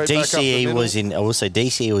went straight back up the DCE middle.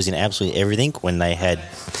 DCE was in absolutely everything when they had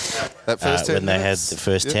that first 10 when they had the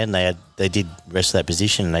first 10. They did rest of that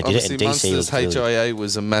position and they Obviously, did it. And DC Munster's was HIA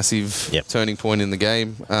was a massive turning point in the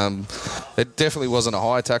game. It definitely wasn't a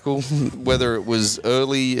high tackle, whether it was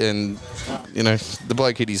early and the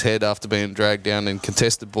bloke hit his head after being dragged down and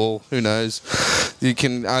contested ball. Who knows? You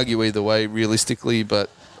can argue either way realistically,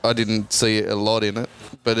 but I didn't see a lot in it,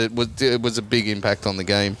 but it was a big impact on the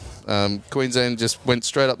game. Queensland just went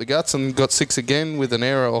straight up the guts and got 6 again with an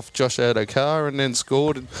error off Josh Adokar and then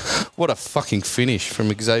scored. And what a fucking finish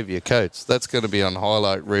from Xavier Coates. That's going to be on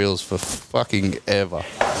highlight reels for fucking ever.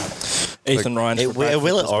 Ethan Ryan. It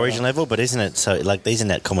will at Origin level, but isn't it so? Like, isn't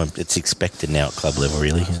that common? It's expected now at club level,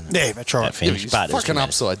 really. Isn't it? Yeah, that's right. That finish, He's but it's fucking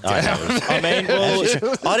tremendous. upside I down. know. I mean, well,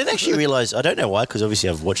 I didn't actually realise. I don't know why, because obviously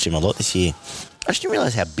I've watched him a lot this year. I just didn't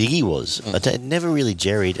realise how big he was. I never really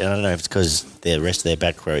jerried, and I don't know if it's because the rest of their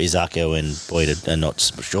back row, Izako and Boyd, are not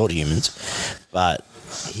short humans, but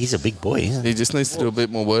he's a big boy, isn't he? He just needs to do a bit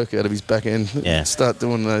more work out of his back end. Yeah. Start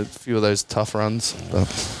doing a few of those tough runs. But,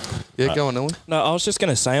 yeah, go on, Owen. no, I was just going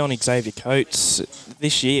to say on Xavier Coates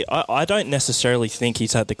this year, I don't necessarily think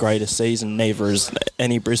he's had the greatest season, neither has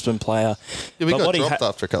any Brisbane player. Yeah, we But got what he dropped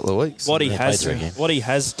after a couple of weeks. What he They has, played through again. what he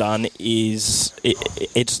has done is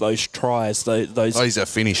it's those tries. Those Oh, he's a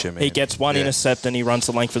finisher, man. he gets one Yeah. intercept and he runs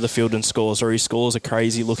the length of the field and scores, or he scores a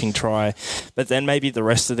crazy looking try. But then maybe the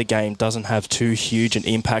rest of the game doesn't have too huge an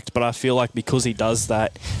impact. But I feel like because he does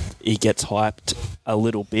that, he gets hyped a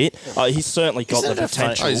little bit. He's certainly got Isn't the it a funny-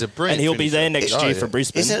 potential, Oh, he's a brilliant and he'll be there finisher. next Oh, year yeah. for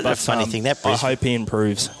Brisbane. Isn't it a but, funny thing that I Brisbane- hope he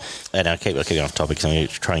improves. And I'll keep going off topic, so I'm going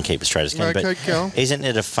to try and keep it straight as I can. Okay, But go on. isn't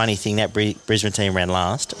it a funny thing that Brisbane team ran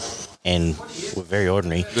last and were very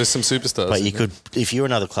ordinary? There's some superstars. But you isn't there? could, if you were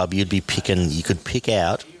another club, you could pick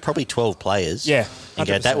out probably 12 players. Yeah, And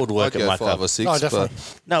go, that would work I'd at go my 5 club. or 6. Oh, definitely.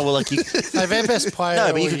 No, well, like you. They've their best player.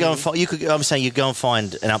 No, but you or could go and find. You could. I'm saying you go and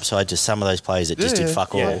find an upside to some of those players that just Yeah, did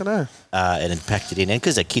fuck yeah, all, I know. and then packed it in. And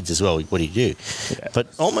because they're kids as well, what do you do? But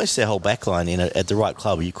almost their whole back line at the right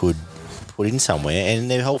club, you could put in somewhere, and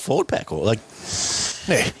their whole forward pack, or like,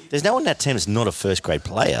 Yeah. there's no one in that team that's not a first grade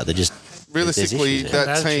player. They're just Realistically, there's issues that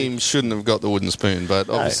Attitude. team shouldn't have got the wooden spoon, but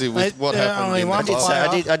obviously with what They're happened only in one the there. So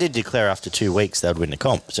club, I did declare after 2 weeks they would win the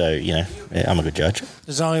comp. So yeah, I'm a good judge.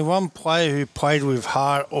 There's only one player who played with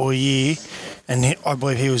heart all year, and I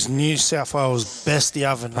believe he was New South Wales' best the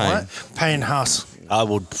other night. Payne Huss. I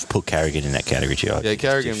would put Carrigan in that category too. yeah,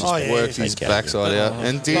 Carrigan Oh, yeah, worked yeah. his Carrigan. backside out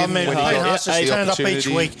and did I mean, when he Payne got Huss just the turned up each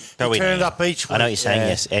opportunity. week. Oh, He we know. turned up each week. I know what you're saying, Yeah.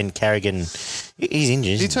 yes. And Carrigan, he's injured.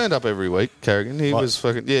 He isn't turned up every week, Carrigan. He What? was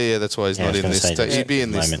fucking... Yeah, that's why he's Yeah, I not was in gonna this... say, team. He'd be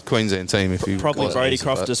in this moment. Queensland team if he Probably was. Brody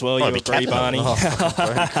Croft as well. You Probably agree, captain.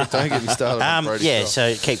 Barney? Don't get me started on Brody Yeah, Croft.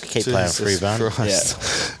 so keep playing Jesus through, Barn.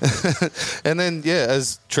 Christ. And then, yeah,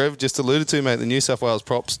 as Trev just alluded to, mate, the New South Wales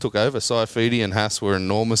props took over. Saifidi and Haas were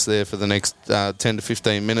enormous there for the next 10 to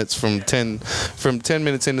 15 minutes from 10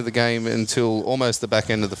 minutes into the game until almost the back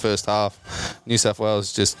end of the first half. New South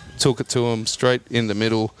Wales just took it to them straight in the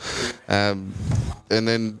middle. And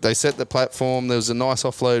then they set the platform. There was a nice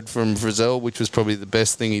offload from Frizzell, which was probably the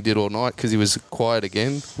best thing he did all night because he was quiet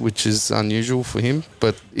again, which is unusual for him.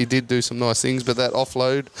 But he did do some nice things. But that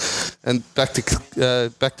offload and back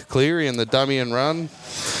to Cleary and the dummy and run.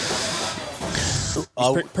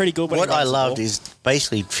 Pretty good. When What he I runs the loved ball. is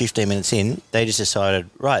basically 15 minutes in, they just decided,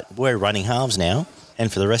 right, we're running halves now.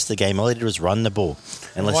 And for the rest of the game, all they did was run the ball.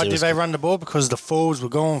 Unless Why it did was, they run the ball? Because the forwards were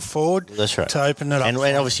going forward That's right. to open it up. And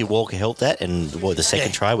obviously Walker helped that. And the second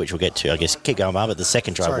Yeah. try, which we'll get to, I guess, keep going, but the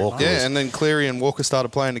second try, Sorry, Walker Mark. Yeah, was... and then Cleary and Walker started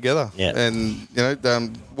playing together. Yeah.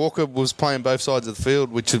 And, Walker was playing both sides of the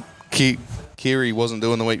field, which Keary wasn't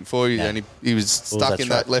doing the week before. Yeah. And he was stuck that's in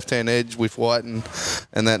that right. left-hand edge with White, and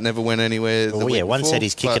that never went anywhere. the Well, week yeah, one before, said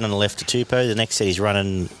he's kicking but on the left to Tupou. The next said he's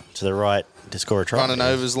running to the right to score a try. running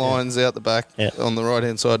overs lines out the back Yeah. on the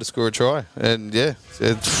right-hand side to score a try. And, yeah,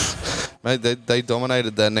 mate, they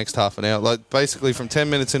dominated that next half an hour. Like, basically, from 10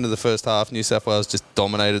 minutes into the first half, New South Wales just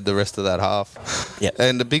dominated the rest of that half. Yeah.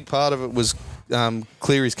 And a big part of it was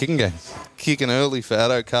Cleary's kicking game. Kicking early for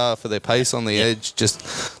Adokar for their pace on the edge.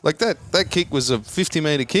 Just like that kick was a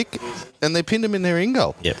 50-metre kick, and they pinned him in their in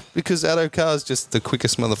goal. Yep. Because Adokar's just the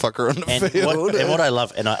quickest motherfucker on the And field. what I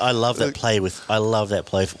love, and I love that play I love that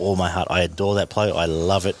play with all my heart. I adore that play. I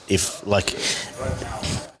love it.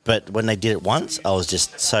 But when they did it once, I was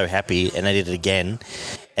just so happy, and they did it again.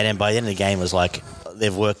 And then by the end of the game, it was like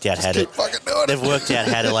they've worked out how to. keep fucking doing it. They've worked out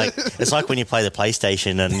how to It's like when you play the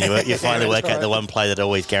PlayStation and you finally work out the one play that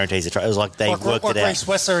always guarantees a try. It was like they worked it out. Reece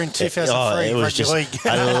Wesser in 2003 it was Rugby just, League.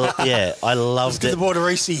 I loved to it. the ball to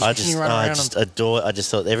Reece, I and you run I around just him. adore. I just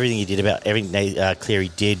thought everything he did about everything Cleary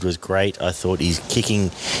did was great. I thought he's kicking.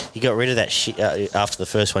 He got rid of that shit after the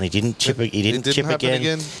first one. He didn't chip. He didn't didn't chip happen again.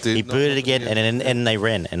 again. Did He not booted happen again, again. and they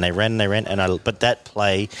ran. But that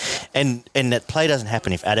play, and that play doesn't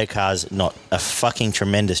happen if Adokar's not a fucking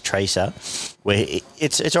tremendous tracer. where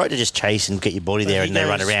it's all right to just chase and get your body there and they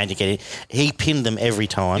run around, you get it. He pinned them every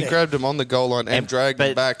time. He grabbed them on the goal line and dragged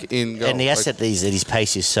them back in goal. And the asset that his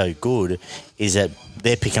pace is so good is that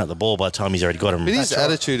they're picking up the ball by the time he's already got them. But his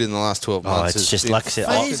attitude in the last 12 months it's just like I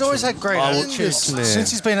said. He's always had great attitude.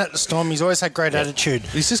 Since he's been at the Storm, he's always had great attitude.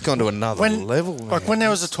 He's just gone to another level. Like when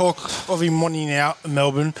there was a talk of him wanting out in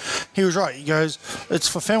Melbourne, he was right. He goes, it's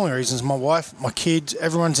for family reasons. My wife, my kids,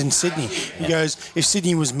 everyone's in Sydney. He goes, if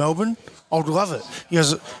Sydney was Melbourne, I'd love it. He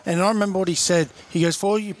goes, and I remember what he said. He goes,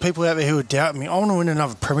 for all you people out there who are doubting me, I want to win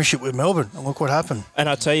another premiership with Melbourne. And look what happened. And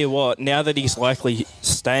I tell you what, now that he's likely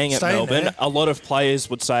staying at Melbourne, a lot of players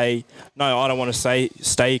would say, no, I don't want to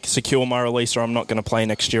stay secure my release or I'm not going to play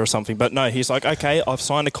next year or something. But no, he's like, okay, I've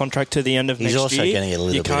signed a contract to the end of next year. He's also going to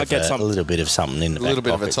get a little bit of something in the back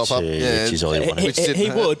pocket, of a top-up, which is all he wanted. He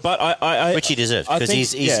would, but I which he deserves, because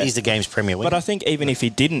he's the game's premier winner. But I think even if he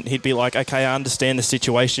didn't, he'd be like, okay, I understand the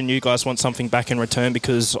situation. You guys want something back in return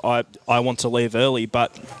because I want to leave early,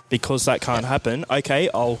 but because that can't happen, okay,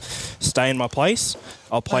 I'll stay in my place.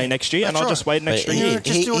 I'll play next year, and I'll just wait an extra year.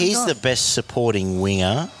 He's the best supporting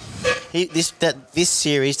winger. This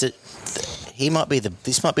series this might be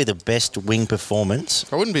the best wing performance.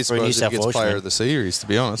 I wouldn't be surprised if he gets player of the series, to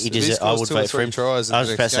be honest. I would vote for him. I was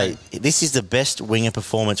about to say, this is the best winger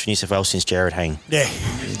performance for New South Wales since Jared Hayne. Yeah,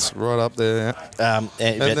 it's right up there. And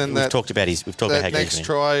then we've talked about how next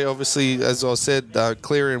try. Obviously, as I said,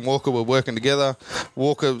 Cleary and Walker were working together.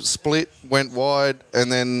 Walker split, went wide,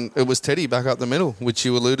 and then it was Teddy back up the middle, which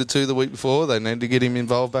you alluded to the week before. They needed to get him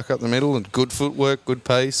involved back up the middle, and good footwork, good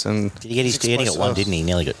pace, and did he get he only got one, didn't he? He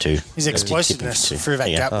nearly got two. His explosiveness through that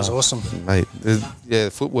gap was awesome, mate.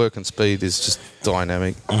 Footwork and speed is just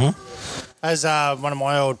dynamic. As one of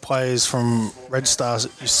my old players from Red Stars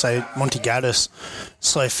used to say, Monty Gaddis,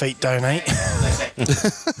 slow feet don't eat.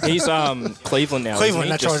 He's Cleveland now.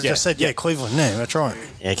 Cleveland, that's what I just said. Yeah, Cleveland. Yeah, that's right.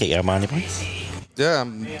 Yeah, keep your money, please. Yeah,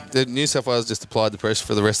 the New South Wales just applied the pressure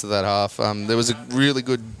for the rest of that half. There was a really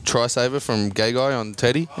good try saver from Gagai on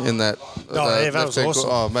Teddy in that. That was awesome.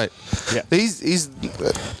 Oh, mate. Yeah. He's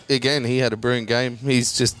again, he had a brilliant game.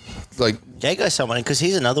 He's just like... Gagai's someone, because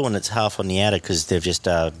he's another one that's half on the outer because they've just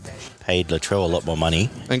paid Latrell a lot more money.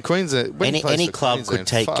 And Queensland... Any club could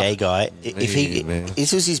take Gagai.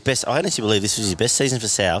 This was his best... I honestly believe this was his best season for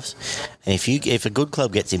Souths. And if a good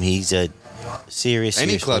club gets him, he's a...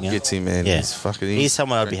 Any club gets him, man. Yeah. He's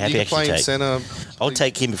someone I'd be happy to actually take. Center. I'll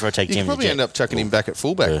take him before I take Jim. You probably end up chucking him back at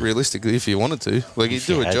fullback, realistically, if you wanted to. Like, he'd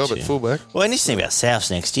do a job at fullback. Well, and this thing about Souths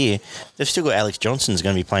next year, they've still got Alex Johnson's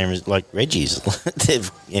going to be playing like Reggie's.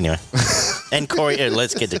 Anyway. And Corey,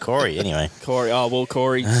 let's get to Corey anyway.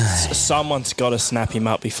 Corey, someone's got to snap him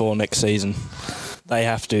up before next season. They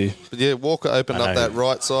have to. But yeah, Walker opened up that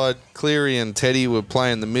right side. Cleary and Teddy were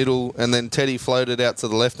playing the middle, and then Teddy floated out to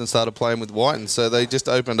the left and started playing with Whiten. So they just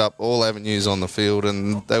opened up all avenues on the field,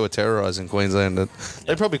 and they were terrorising Queensland.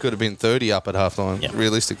 They probably could have been 30 up at halftime,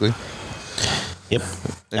 realistically. Yep.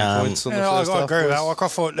 I agree with that. Like, I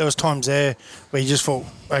thought there was times there where you just thought,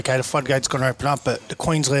 okay, the floodgate's going to open up, but the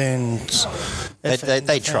Queensland's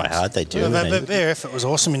they try hard. They do. Their effort was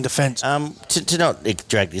awesome in defence. To not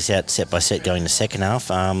drag this out set by set going to the second half.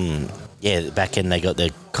 Back end they got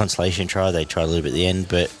the consolation try. They tried a little bit at the end,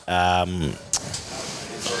 but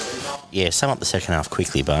sum up the second half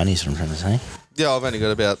quickly, Barney. Is what I'm trying to say. Yeah, I've only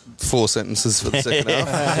got about 4 sentences for the second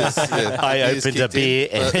half. I opened a beer.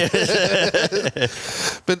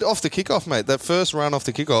 But off the kickoff, mate, that first run off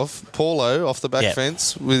the kickoff, Paulo off the back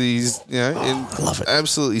fence with his, love it.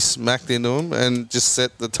 Absolutely smacked into him and just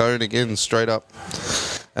set the tone again straight up.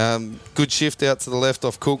 Good shift out to the left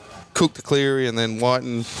off Cook to Cleary, and then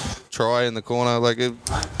Whiten try in the corner.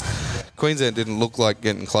 Queensland didn't look like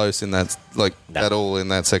getting close in that, at all in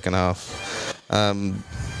that second half.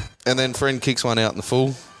 And then Friend kicks one out in the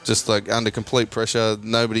full, just under complete pressure.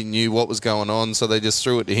 Nobody knew what was going on, so they just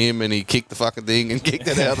threw it to him, and he kicked the fucking thing and kicked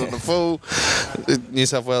it out on the full. New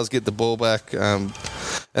South Wales get the ball back.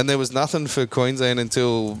 And there was nothing for Queensland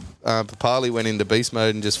until Papali went into beast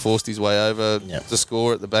mode and just forced his way over to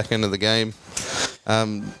score at the back end of the game.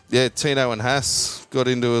 Tino and Haas got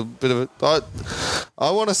into a bit of it. I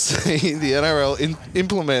want to see the NRL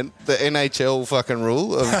implement the NHL fucking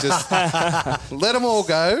rule of just let them all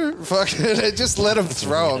go, just let them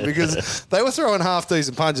throw them, because they were throwing half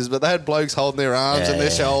decent punches, but they had blokes holding their arms and their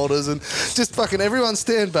shoulders, and just fucking everyone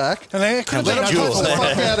stand back and let them punch the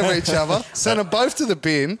fuck out of each other, send them both to the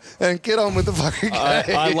bin, and get on with the fucking game.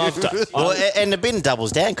 I loved it. And the bin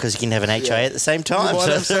doubles down because you can have an HA at the same time.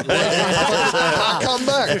 can't come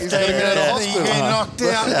back. He's going to go to You hospital. get knocked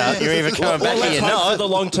out. You're either coming back or Let's you're hope for not. the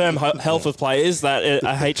long-term health of players that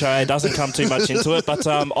HIA doesn't come too much into it. But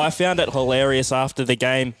I found it hilarious after the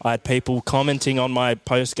game. I had people commenting on my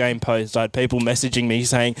post-game post. I had people messaging me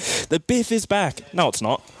saying, the Biff is back. No, it's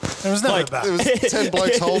not. It was never back. There was 10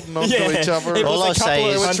 blokes holding on to each other. It All was I'll a couple say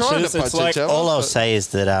of is- They were trying punches. to punch It's like, each other. All I'll say is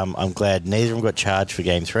that I'm glad neither of them got charged for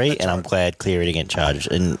Game 3, and I'm glad Cleary didn't get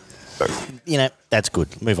charged. And, that's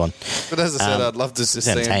good. Move on. But as I said, I'd love to just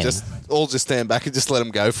see him entertaining. just stand back and just let him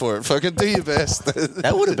go for it. Fucking do your best.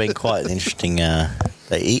 That would have been quite an interesting.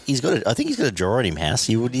 He's got. I think he's got a draw at him, House.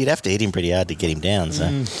 You'd have to hit him pretty hard to get him down. So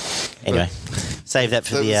anyway, save that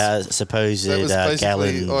for That the supposed That was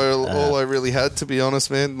basically Gallon. all I really had, to be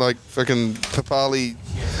honest, man. Like, fucking Papali,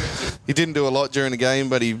 he didn't do a lot during the game,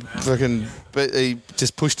 but he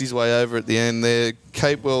just pushed his way over at the end there.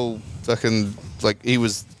 Capewell, he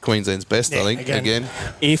was Queensland's best, I think, again.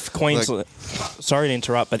 If Queensland... sorry to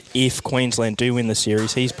interrupt, but if Queensland do win the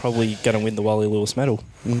series, he's probably going to win the Wally Lewis medal.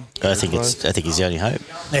 I think he's the only hope.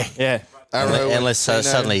 Yeah. Arrow Unless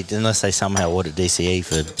and unless they somehow audit DCE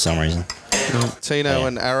for some reason. Tino Yeah.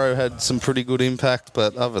 and Arrow had some pretty good impact,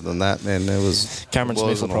 but other than that, man, there was... Cameron Smith will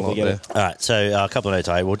wasn't a probably lot get there. it. All right, so a couple of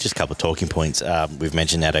notes. Just a couple of talking points. We've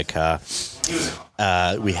mentioned Adokar.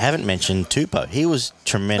 We haven't mentioned Tupou. He was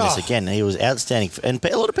tremendous again. He was outstanding. And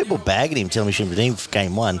a lot of people bagging him, telling me he shouldn't have been for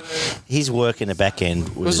Game 1. His work in the back end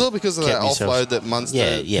was... It was all because of that offload that Munster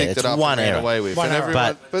picked it's it up one and ran error. away with. One And error.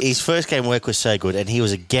 everyone, But his first game work was so good, and he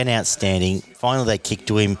was again outstanding. Finally, they kicked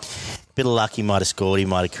to him. Bit of luck, he might have scored. He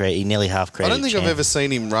might have created. He nearly half I created. don't think I've ever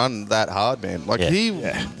seen him run that hard, man. Like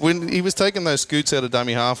Yeah. when he was taking those scoots out of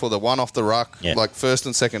dummy half or the one off the ruck, Yeah. like first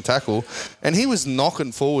and second tackle, and he was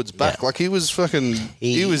knocking forwards back. Yeah. Like he was fucking,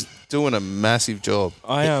 he was doing a massive job.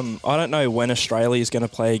 I don't know when Australia is going to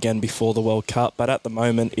play again before the World Cup, but at the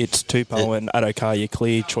moment it's Tupou and Adokar your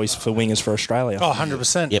clear choice for wingers for Australia. Oh,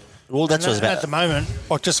 100%. Yep. Well, that's what it's At about. the moment,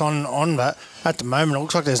 just on that, at the moment, it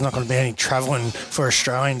looks like there's not going to be any travelling for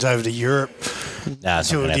Australians over to Europe Nah, it's not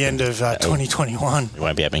until gonna the happen. end of 2021. It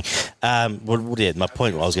won't be happening. My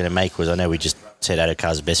point I was going to make was I know we just said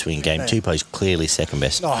Adokar's the best wing in game. Tupou's clearly second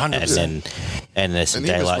best. Oh, 100%. And there's some And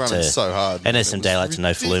he was daylight running to so hard. and there's some It was daylight to no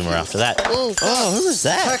Faluma after that. Oh, who was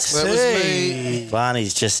that? That was me.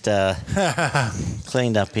 Barney's just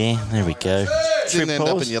cleaned up here. There we go. Didn't end up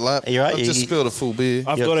Pause. in your lap. Are you right? I've just spilled a full beer.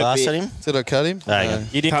 I've You got got a glass bit- at him? Did I cut him? There you go.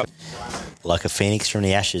 You did. Like a phoenix from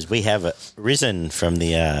the ashes. We have risen from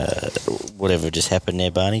the whatever just happened there,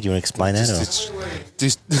 Barney. Do you want to explain that?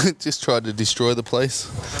 Or? Just tried to destroy the place.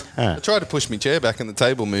 Huh. I tried to push my chair back and the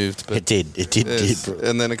table moved, but It did. yes.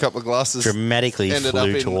 And then a couple of glasses Dramatically ended up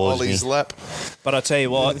flew in towards me. Ollie's lap. But I tell you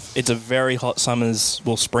what, it's a very hot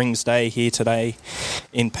spring's day here today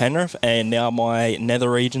in Penrith, and now my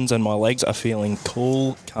nether regions and my legs are feeling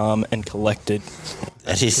cool, calm, and collected.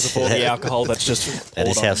 That is All the alcohol that's just That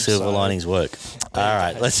is poured how on, silver so- linings work. All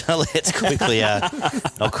right, let's quickly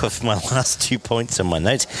knock off my last 2 points on my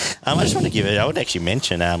notes. I just want to give it. I would actually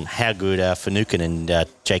mention how good Finucane and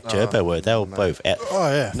Jake Turbo were. They were both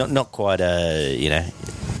not quite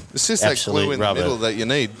It's just Absolute that glue in rubber. the middle that you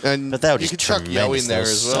need. And But they were you just could chuck Yo in tremendous. there They were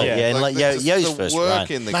as well. so- yeah, and like Yo's the first work run.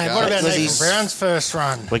 in the Mate, gut. what about Was Nathan he- Brown's first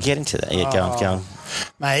run? We're getting to that. Yeah, go on.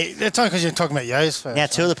 Mate, that's only because you're talking about Yo's first. Now,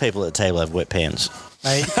 two of the people at the table have wet pants.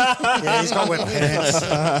 Mate, yeah, he's got wet pants.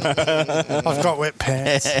 I've got wet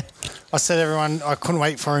pants. I said everyone, I couldn't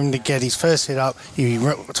wait for him to get his first hit up.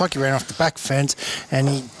 It's like he ran off the back fence and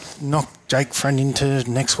he knocked Jake Friend into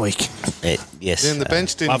next week. Yes. Then the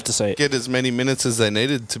bench love to see didn't it. get as many minutes as they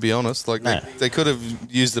needed, to be honest. Like No. they could have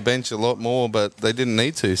used the bench a lot more, but they didn't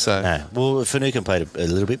need to. So No. Well, Finucane played a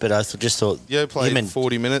little bit, but I just thought Yo played him and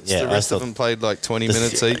 40 minutes. Yeah, the I rest of thought them played like 20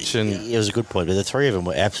 minutes each, and it was a good point. But the three of them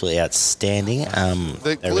were absolutely outstanding. the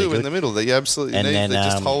They're glue really in good. the middle that you absolutely And need. then, They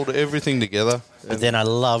just hold everything together. But then I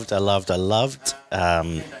loved,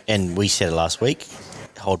 and we said it last week,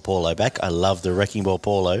 hold Paulo back. I love the wrecking ball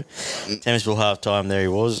Paulo. Thamesville half-time, there he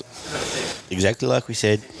was. Exactly like we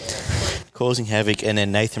said, causing havoc. And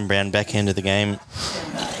then Nathan Brown back end of the game.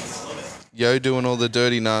 Yo doing all the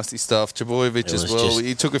dirty, nasty stuff. Chabojevic It as was well. just-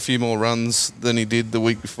 He took a few more runs than he did the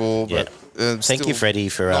week before. Yeah. But Thank still you, Freddie,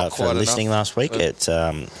 for not quite listening enough. last week. It's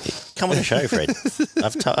come on the show, Fred.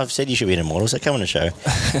 I've said you should be an immortal, so come on the show.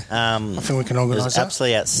 I think we can It organise was that.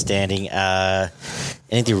 absolutely outstanding.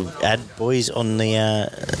 Anything to add, boys, on the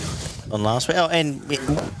on last week? Oh, and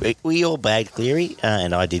we all bagged Cleary,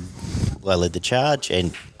 and I did. I led the charge,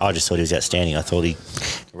 and I just thought he was outstanding. I thought he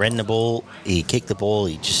ran the ball, he kicked the ball,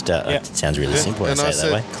 he just it sounds really simple when And I I say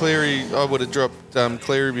it that way. said Cleary, I would have dropped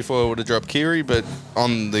Cleary before I would have dropped Keary, but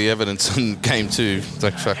on the evidence in game 2, it's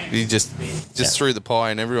like, fuck, he just threw the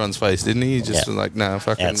pie in everyone's face, didn't he? He just was like, nah,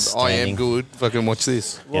 fucking, I am Outstanding. good, fucking watch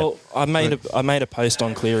this. Well, I made a post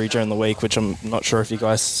on Cleary during the week, which I'm not sure if you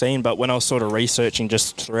guys have seen, but when I was sort of researching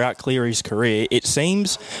just throughout Cleary's career, it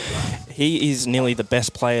seems he is nearly the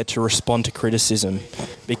best player to respond to criticism,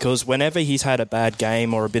 because whenever he's had a bad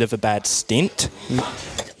game or a bit of a bad stint,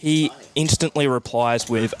 he instantly replies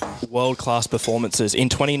with world-class performances. In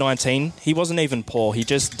 2019, he wasn't even poor. He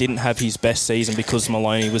just didn't have his best season because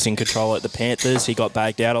Maloney was in control at the Panthers. He got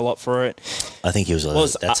bagged out a lot for it. I think he was.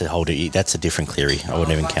 That's a different Cleary. I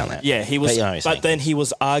wouldn't even count that. Yeah, he was. But, you know what I'm saying. But then he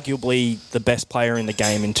was arguably the best player in the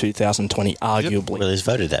game in 2020. Arguably. Well, he's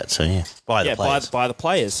voted that, so yeah, by the players. By the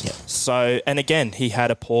players. Yep. So, and again, he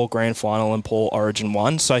had a poor grand final and poor Origin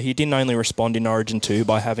 1, so he didn't only respond in Origin 2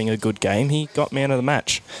 by having a good game, he got man of the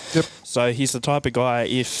match. Yep. So he's the type of guy,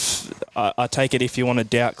 if I take it, if you want to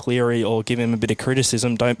doubt Cleary or give him a bit of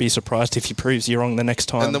criticism, don't be surprised if he proves you wrong the next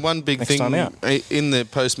time. And the one big next thing time out. in the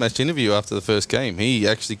post-match interview after the first game, he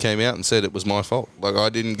actually came out and said it was my fault. Like, I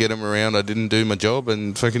didn't get him around, I didn't do my job,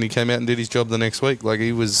 and fucking he came out and did his job the next week. Like,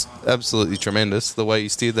 he was absolutely tremendous, the way he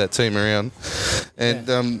steered that team around.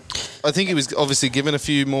 And I think he was obviously given a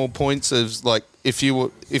few more points of, like, if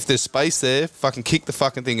there's space there, fucking kick the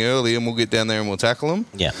fucking thing early and we'll get down there and we'll tackle them.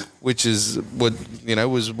 Yeah. Which is what,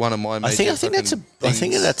 was one of my major I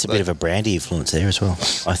think that's a bit of a Brandy influence there as well.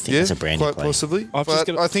 I think it's a Brandy quite play. possibly. I've just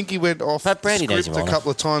But got- I think he went off But Brandy knows script him a well couple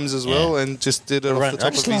of times as well and just did it off the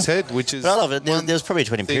top of his head, which is... But I love it. There was probably a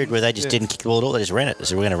 20 period where they just didn't kick the ball at all. They just ran it.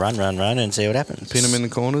 So we're going to run and see what happens. Pin him in the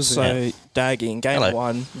corners. So, Daggy, in game Hello.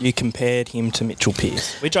 1, you compared him to Mitchell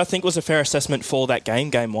Pearce, which I think was a fair assessment for that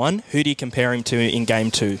game 1. Who do you compare him to in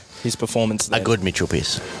game 2? His performance there? A good Mitchell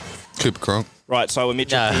Pearce. Cooper Cronk. Right, so a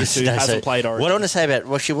Mitchell Pearce who hasn't played Origin. What I want to say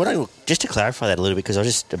about... just to clarify that a little bit, because I was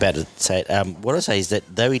just about to say it, what I say is that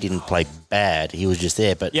though he didn't play bad, he was just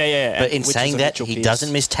there. But Yeah. But in Which saying is a that, Mitchell he Pearce.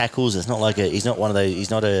 doesn't miss tackles. It's not like he's not one of those... He's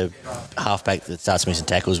not a halfback that starts missing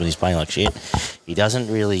tackles when he's playing like shit. He doesn't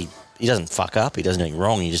really... He doesn't fuck up. He doesn't do anything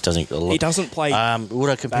wrong. He just doesn't... He doesn't play would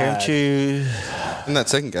I compare bad. him to... In that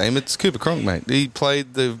second game, it's Cooper Cronk, mate. He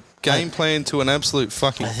played the game plan to an absolute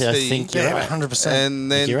fucking I T. think you're right. 100%.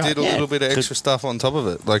 And then You're right, did a yeah. little bit of extra stuff on top of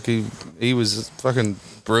it. Like, he was fucking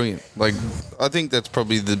brilliant. Like, I think that's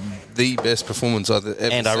probably the best performance I've ever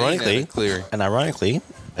And seen ironically, out of Cleary.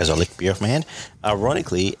 as I lick beer off my hand,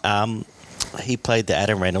 he played the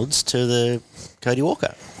Adam Reynolds to the Cody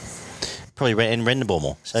Walker. Probably ran the ball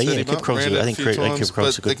more. So Set yeah, him Cooper up, Cronk's ran it a I think few Cooper times,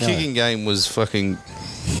 Cronk's a but good the kicking game was fucking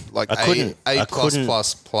like I couldn't- A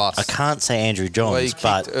plus. I can't say Andrew The way he Johns, kicked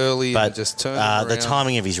but early and just turned it the around.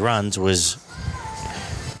 timing of his runs was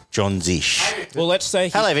Johns-ish. Well, let's say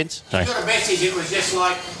Hello, Vince. Sorry. got a message, it was just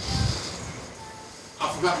like,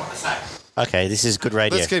 I forgot what to say. Okay, this is good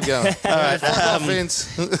radio. Let's keep going. All right,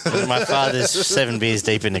 Vince. My father's 7 beers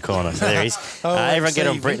deep in the corner. So there he is. Everyone get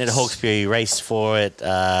on Britain at Hawkesbury. Race for it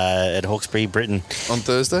at Hawkesbury, Britain. On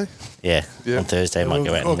Thursday? Yeah, Yeah. on Thursday. Might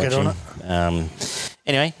go out We'll and get watch on him.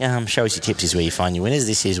 Anyway, show us your tips is where you find your winners.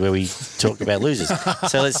 This is where we talk about losers.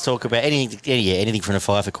 So let's talk about anything from the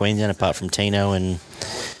fire for Queensland apart from Tino and...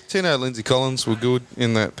 Tino and Lindsay Collins were good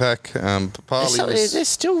in that pack. There's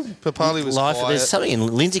still Papali was life. quiet. There's something in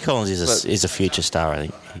Lindsay Collins But- is a future star, I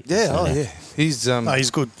think. Yeah. He's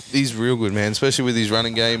he's good. He's real good, man. Especially with his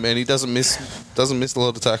running game, and he doesn't miss a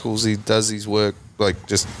lot of tackles. He does his work like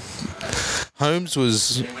just. Holmes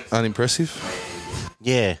was unimpressive.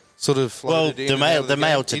 Yeah. Sort of. Well, floated in the and out mail of the game.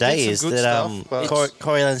 mail He did today some is good that stuff, but-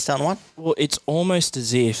 Corey Allen's starting one. Well, it's almost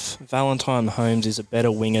as if Valentine Holmes is a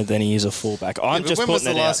better winger than he is a fullback. Yeah, I'm but just when was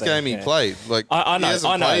putting the it out last there. game he Yeah. played? Like I he know,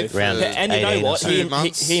 hasn't I know. played for Round And you know 18 or what? so. 2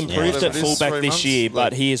 months, He improved whatever at it is, fullback 3 this months. year, Like-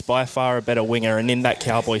 but he is by far a better winger. And in that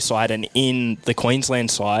Cowboy side and in the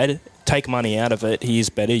Queensland side, take money out of it, he is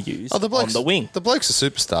better used Oh, on the wing. The bloke's a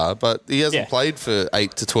superstar, but he hasn't Yeah. played for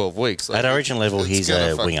 8 to 12 weeks. At Origin level, it's he's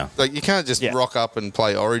gonna a winger. Like you can't just Yeah. rock up and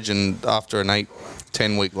play Origin after an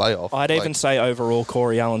 8-10 week layoff. I'd even say overall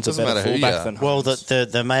Corey Allen's a Doesn't better matter who you fullback are. than Well, Holmes.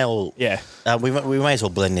 the mail. Yeah. We may as well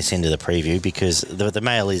blend this into the preview because the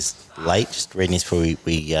mail is late. Just reading this before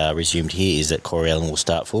we resumed here is that Corey Allen will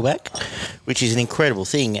start fullback, which is an incredible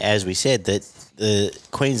thing. As we said, that the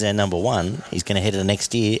Queensland number 1 is going to head to the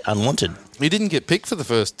next year unwanted. He didn't get picked for the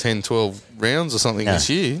first 10, 12 rounds or something No. this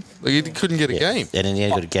year. Like he couldn't get a game. And then he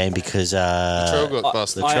only got a game because Latrell got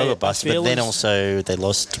busted. Latrell I got busted. feel But then as- also they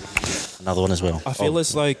lost another one as well. I feel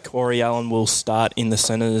as though Corey Allen will start in the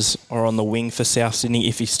centres or on the wing for South Sydney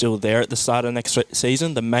if he's still there at the start of next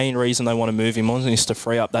season. The main reason they want to move him on is to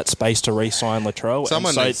free up that space to re-sign Latrell.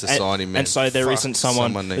 Someone needs to sign him, man. And so there Fuck, not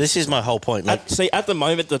someone... This is my whole point. Like, at the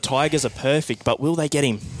moment, the Tigers are perfect, but will they get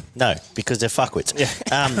him? no, because they're fuckwits.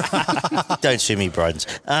 Yeah. Don't sue me, Brodens.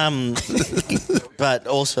 But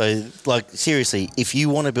also, like, seriously, if you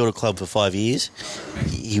want to build a club for 5 years,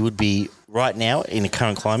 you would be, right now, in the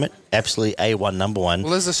current climate, absolutely A1, number one.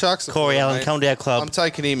 Well, there's the Sharks. Corey Allen, come to our club. I'm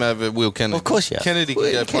taking him over Will Kennedy. Of course you are. Kennedy can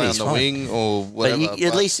Well, go play on Kennedy's the fine. wing or But whatever.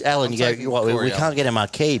 at least, Allen, I'm you go, taking well, we Corey can't Allen. get a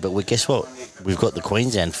marquee, but guess what? We've got the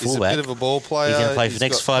Queensland He's a fullback. bit of a ball player. He's going to play for He's the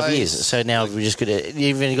next got 5 years. pace. So now we're just going to...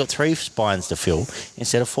 You've only got 3 spines to fill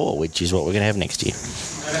instead of 4, which is what we're going to have next year.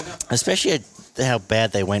 Especially how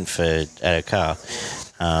bad they went for Addo-Carr.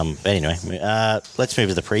 But anyway, let's move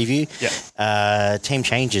to the preview. Team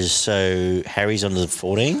changes. So Harry's on the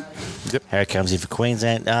 14. Yep. Harry comes in for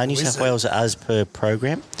Queensland. New South Wales as per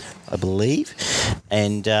program, I believe.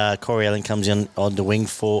 And Corey Allen comes in on the wing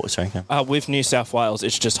for... Sorry, no. With New South Wales,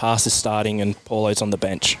 it's just Haas is starting and Paulo's on the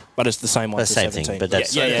bench. But it's the same one That's for the same 17. thing. But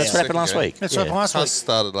that's, yeah. that's what happened last Second week. That's what happened last Huss week.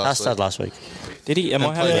 started Us last started week. last week. Did he? Am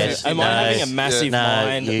I having, Yes. am I having a massive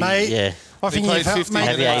mind? Mate, Yeah. I think played you've had, 50 mate,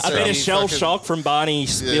 Have you minutes. A bit of He shell fucking- shock from Barney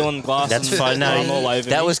spilling glass That's and fine. rum all No, over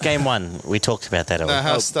that me. was game 1. We talked about that. No, already.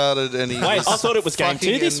 Huss started and he Wait, was I thought it was game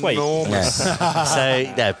 2 this week. enormous. So,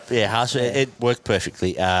 Haas, it worked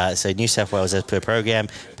perfectly. So, New South Wales as per program.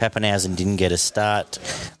 Pappenhausen didn't get a start.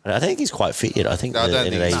 I think he's quite fit yet. I think I don't the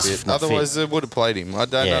think NDA's he's fit. not Otherwise, they would have played him. I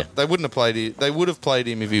don't Yeah. know. They wouldn't have played him. They would have played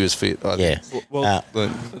him if he was fit. I Yeah. think. Well, But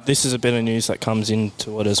this is a bit of news that comes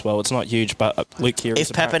into it as well. It's not huge, but Luke here If is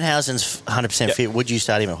apparent- Pappenhausen's 100% Yep. fit, would you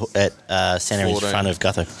start him at centre in 14. front of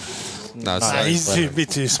Gutho? no, Nah, so he's a bit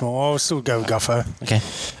too small. I'll still go with Guffo. Okay.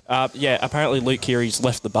 apparently Luke Keary's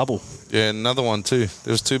left the bubble. yeah, another one too.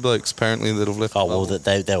 There was 2 blokes apparently that have left. Oh, the well,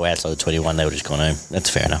 bubble. they were outside the 21. They would have just gone home. That's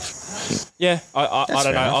fair enough. Yeah, I don't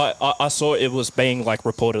fair know. I saw it was being like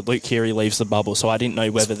reported. Luke Keary leaves the bubble, so I didn't know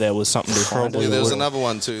whether there was something behind Yeah, it. there was another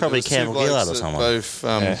one too. Probably There was 2 Campbell Gillard blokes or that someone.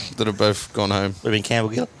 Both that have both gone home. Would have been Campbell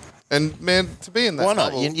Gill. And man, to be in that Why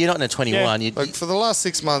not? bubble, You're not in a 21. Yeah. like for the last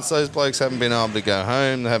 6 months, those blokes haven't been able to go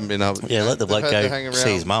home. They haven't been able. Yeah, let the bloke they've had go to hang around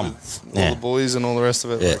see his mum. with Yeah. all the boys and all the rest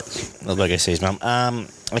of it. Yeah, I'll go see his mum.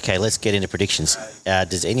 Okay, let's get into predictions.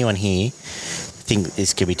 Does anyone here think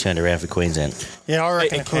this could be turned around for Queensland? Yeah, I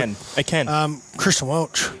reckon It can. It can. Christian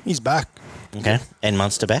Welch, he's back. Okay, and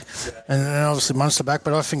Munster back. And obviously Munster back,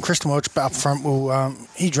 but I think Christian Welch up front will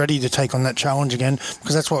he's ready to take on that challenge again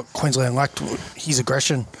because that's what Queensland lacked, his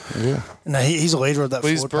aggression. Yeah. And he's a leader of that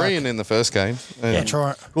Well, he's forward pack. brilliant in the first game. And That's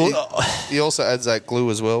right. he also adds that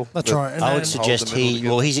glue as well. That's that right. And I then- would suggest the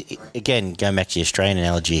middle he's again going back to the Australian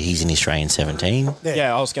analogy. He's in Australian 17.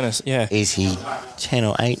 Yeah, I was gonna. Yeah, Is he 10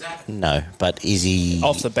 or 8? No, but is he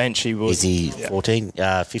off the bench he was. Is he 14?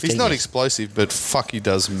 15? He's not Yes. explosive, but fuck, he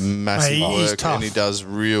does massive Mate, he's work tough. and he does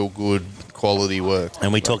real good quality work.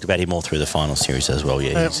 And we talked about him all through the final series as well.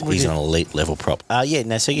 Yeah, we he's did. an elite level prop. So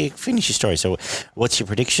you finish your story. So what's your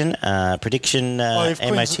prediction? if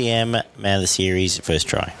MOTM, man of the series, first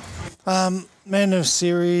try. Man of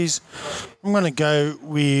series, I'm going to go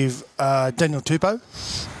with Daniel Tupou.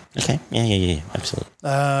 Okay, yeah, absolutely.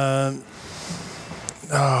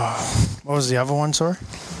 What was the other one, sorry?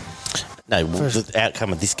 No, the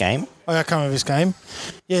outcome of this game. Oh, outcome of this game?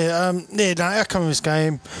 Outcome of this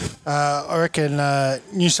game, I reckon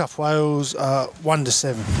New South Wales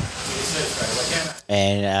 1-7.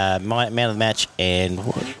 And my man of the match, and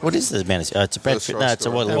what is the man of it's a Bradford. No, it's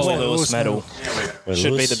a Wally Wally Lewis. Lewis medal. Wally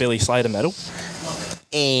Should be Lewis. the Billy Slater medal.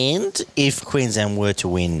 And if Queensland were to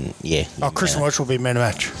win, Christian Welch will be man of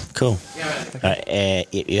match. Cool. I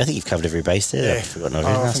think you've covered every base there. I've forgotten I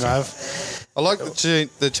everything. think I have. I like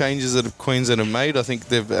the changes that Queensland have made. I think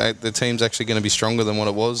the team's actually going to be stronger than what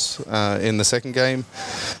it was in the second game.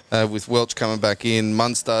 With Welch coming back in,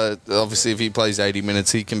 Munster, obviously if he plays 80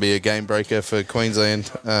 minutes, he can be a game breaker for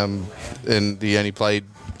Queensland. And he only played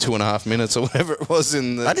 2.5 minutes or whatever it was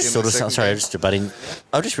in the I just in thought the of second sorry, I game. just butt in.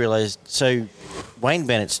 I just realised. So Wayne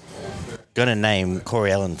Bennett's going to name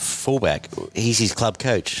Corey Allen fullback. He's his club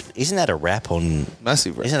coach. Isn't that a rap on?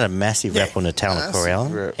 Massive rap. Isn't that a massive rap on the talent of Corey Allen?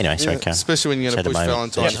 Massive rap. Anyway, sorry, Yeah, Karen. especially when you're going Just to had push a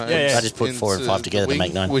moment. Valentine Yeah, home. yeah. I just put 4 and 5 into together the to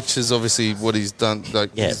make 9. which is obviously what he's done. Like,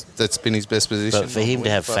 Yeah. that's been his best position. But for on the him to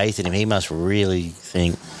wing, have but- faith in him, he must really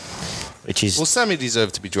think. Which is Well, Sammy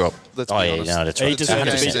deserved to be dropped. Let's Oh, be yeah, honest. no, that's He right. deserved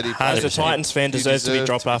to 100%. be. 100%. As a Titans fan, He deserves to be deserved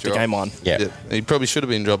dropped to be after dropped. game 1. yeah. He probably should have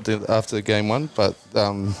been dropped after game 1, but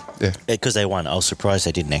yeah. Because they won. I was surprised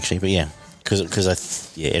they didn't actually, but yeah. Because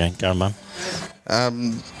go on, Mum.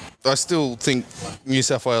 I still think New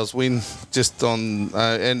South Wales win just on,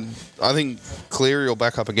 and I think Cleary will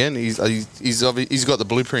back up again. He's got the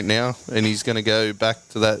blueprint now, and he's going to go back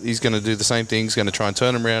to that. He's going to do the same thing. He's going to try and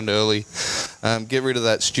turn them around early, get rid of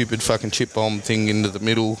that stupid fucking chip bomb thing into the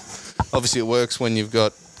middle. Obviously, it works when you've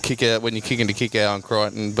got kick out, when you kick into kick out on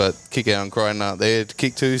Crichton, but kick out and Crichton aren't there to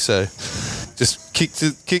kick to, so just kick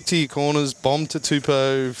to your corners, bomb to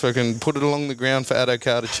Tupou, fucking put it along the ground for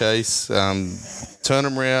Addo-Carr to chase, turn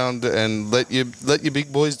them around and let your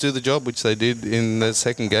big boys do the job, which they did in the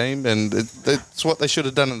second game, and that's what they should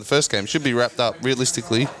have done in the first game. Should be wrapped up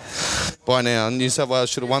realistically by now. New South Wales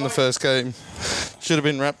should have won the first game, should have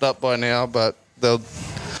been wrapped up by now, but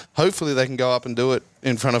hopefully they can go up and do it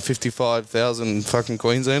in front of 55,000 fucking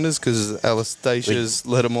Queenslanders because Alastasia's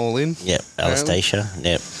let them all in. Yep, Alastasia.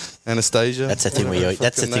 Yep. Anastasia. That's the thing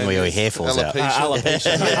where your hair falls out.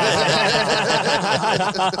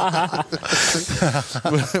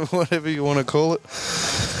 Whatever you want to call it.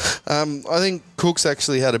 I think Cook's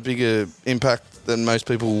actually had a bigger impact than most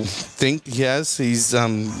people think he has. He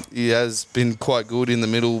has been quite good in the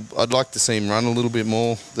middle. I'd like to see him run a little bit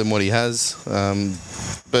more than what he has.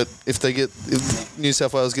 But if New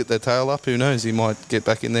South Wales get their tail up, who knows? He might get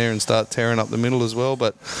back in there and start tearing up the middle as well.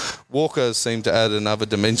 But Walker seemed to add another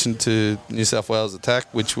dimension to New South Wales'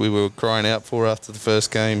 attack, which we were crying out for after the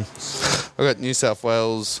first game. I got New South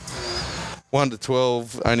Wales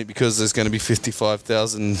 1-12 only because there's going to be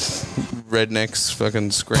 55,000 rednecks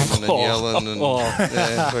fucking screaming and yelling and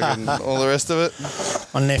fucking all the rest of it.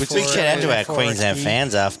 Big shout out to our Queensland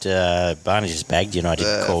fans after Barney just bagged you and I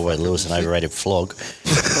did call Red Lewis an overrated flog.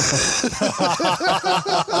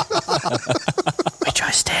 Which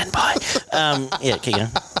I stand by. Yeah, keep going.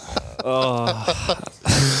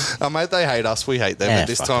 Mate, they hate us. We hate them at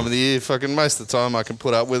this time of the year. Fucking most of the time I can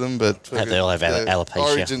put up with them, but they all have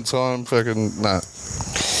alopecia. Origin time, fucking no.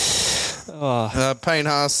 Payne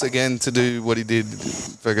Haas again to do what he did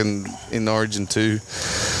fucking in Origin 2.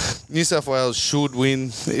 New South Wales should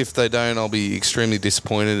win. If they don't, I'll be extremely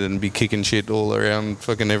disappointed and be kicking shit all around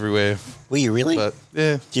fucking everywhere. Will you really? But,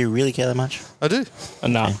 yeah. Do you really care that much? I do.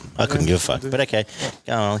 No. Yeah, I couldn't give a fuck. But okay.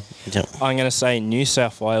 Go on, Ollie. I'm going to say New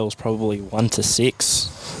South Wales probably 1-6.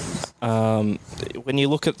 When you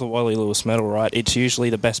look at the Wally Lewis medal, right, it's usually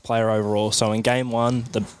the best player overall. So in game 1,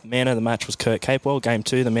 the man of the match was Kurt Capewell. Game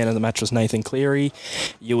 2, the man of the match was Nathan Cleary.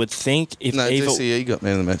 You would think if DCE got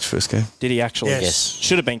man of the match first game. Did he actually? Yes.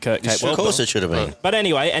 Should have been Kurt Capewell. Of course it should have been. But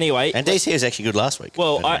anyway. And DC was actually good last week.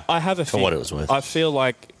 Well, I have a for what it was worth. I feel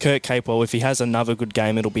like Kurt Capewell, if he has another good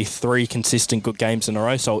game, it'll be 3 consistent good games in a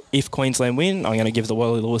row. So if Queensland win, I'm going to give the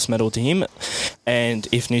Wally Lewis medal to him. And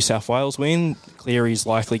if New South Wales win, Cleary's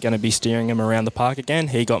likely going to be steering him around the park again.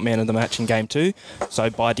 He got man of the match in game 2. So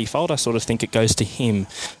by default, I sort of think it goes to him.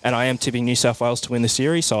 And I am tipping New South Wales to win the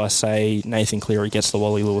series, so I say Nathan Cleary gets the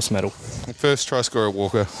Wally Lewis medal. First try scorer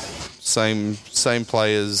Walker. Same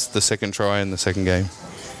play as the second try in the second game.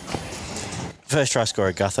 First try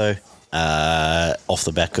scorer Gutho. Off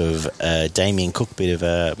the back of Damien Cook, bit of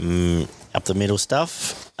up the middle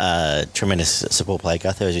stuff. Tremendous support play,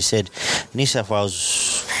 Gutho, as you said. New South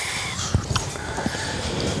Wales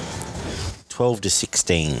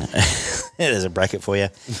 12-16. There's a bracket for you.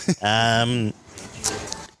 Man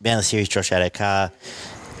of the series, Josh Addo-Carr.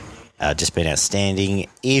 Just been outstanding.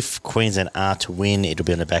 If Queensland are to win, it'll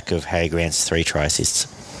be on the back of Harry Grant's 3 try assists.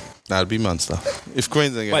 No, it'd be Munster. If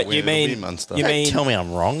Queensland win, it'll be Munster. Tell me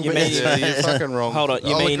I'm wrong. You're fucking wrong. Hold on.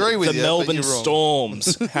 I'll agree with the you, Melbourne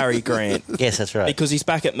Storms, Harry Grant. Yes, that's right. Because he's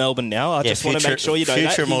back at Melbourne now. I just want to make sure you know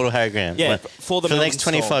that. Future immortal Harry Grant. Yeah, for the next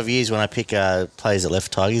 25 years when I pick players that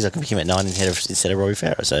left Tigers, I can pick him at 9 instead of Robbie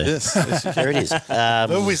Farah. So yes, there it is.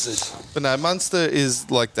 The wizard. But no, Munster is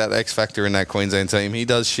like that X factor in that Queensland team. He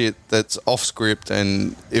does shit that's off script,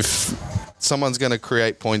 and if someone's going to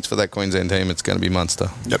create points for that Queensland team, it's going to be Munster.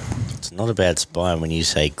 Yep. It's not a bad spy when you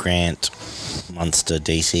say Grant, Munster,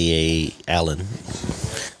 DCE, Allen.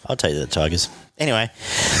 I'll take the Tigers. Anyway,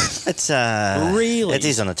 it's really? It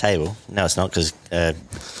is on the table. No, it's not because I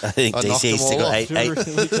think DCE's still got eight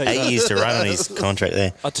years to run on his contract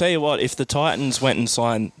there. I'll tell you what, if the Titans went and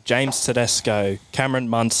signed James Tedesco, Cameron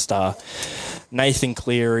Munster, Nathan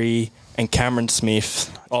Cleary, and Cameron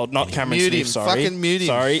Smith. Oh, not Cameron Mute Smith, him. sorry. Fucking mute him.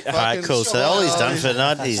 Sorry. All right, cool. So all he's done for the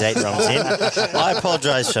night, he's 8 runs in. I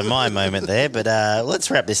apologise for my moment there, but let's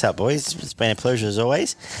wrap this up, boys. It's been a pleasure as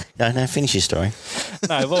always. No, finish your story.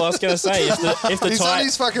 No, well, I was going to say, if the He's on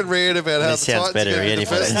his fucking rant about how This the sounds Titans better are already the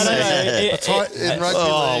for best that. in rugby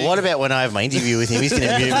league. What about when I have my interview with him? He's going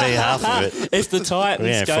to mute me half of it. If the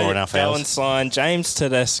Titans go 4.5 hours. and sign James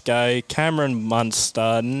Tedesco, Cameron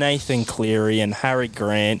Munster, Nathan Cleary and Harry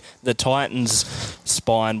Grant, the Titans'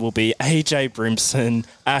 spine line will be AJ Brimson,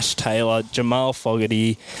 Ash Taylor, Jamal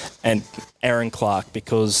Fogarty, and Aaron Clark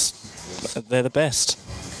because they're the best.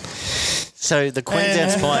 So the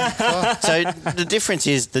Queensland spine. So the difference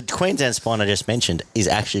is the Queensland spine I just mentioned is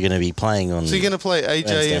actually going to be playing on. So you're going to play AJ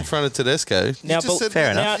Wednesday. in front of Tedesco? You Now, just said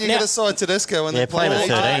fair enough. You're going to side Tedesco and Yeah, then play him at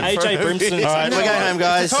 13. AJ Brimson. All right, we're going home,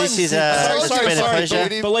 guys. This is it's been a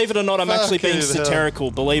pleasure. Believe it or not, I'm actually being Fucking hell. satirical.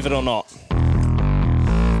 Believe it or not.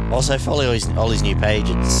 Also, follow Ollie's new page.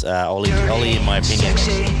 It's Ollie, in my opinion.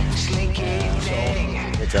 Sexy, slinky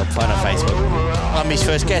thing. Good job. Find on Facebook. I'm his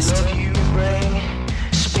first guest.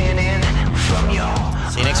 Spinning from your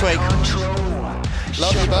See you next week. control.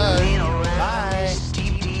 Love you, bye.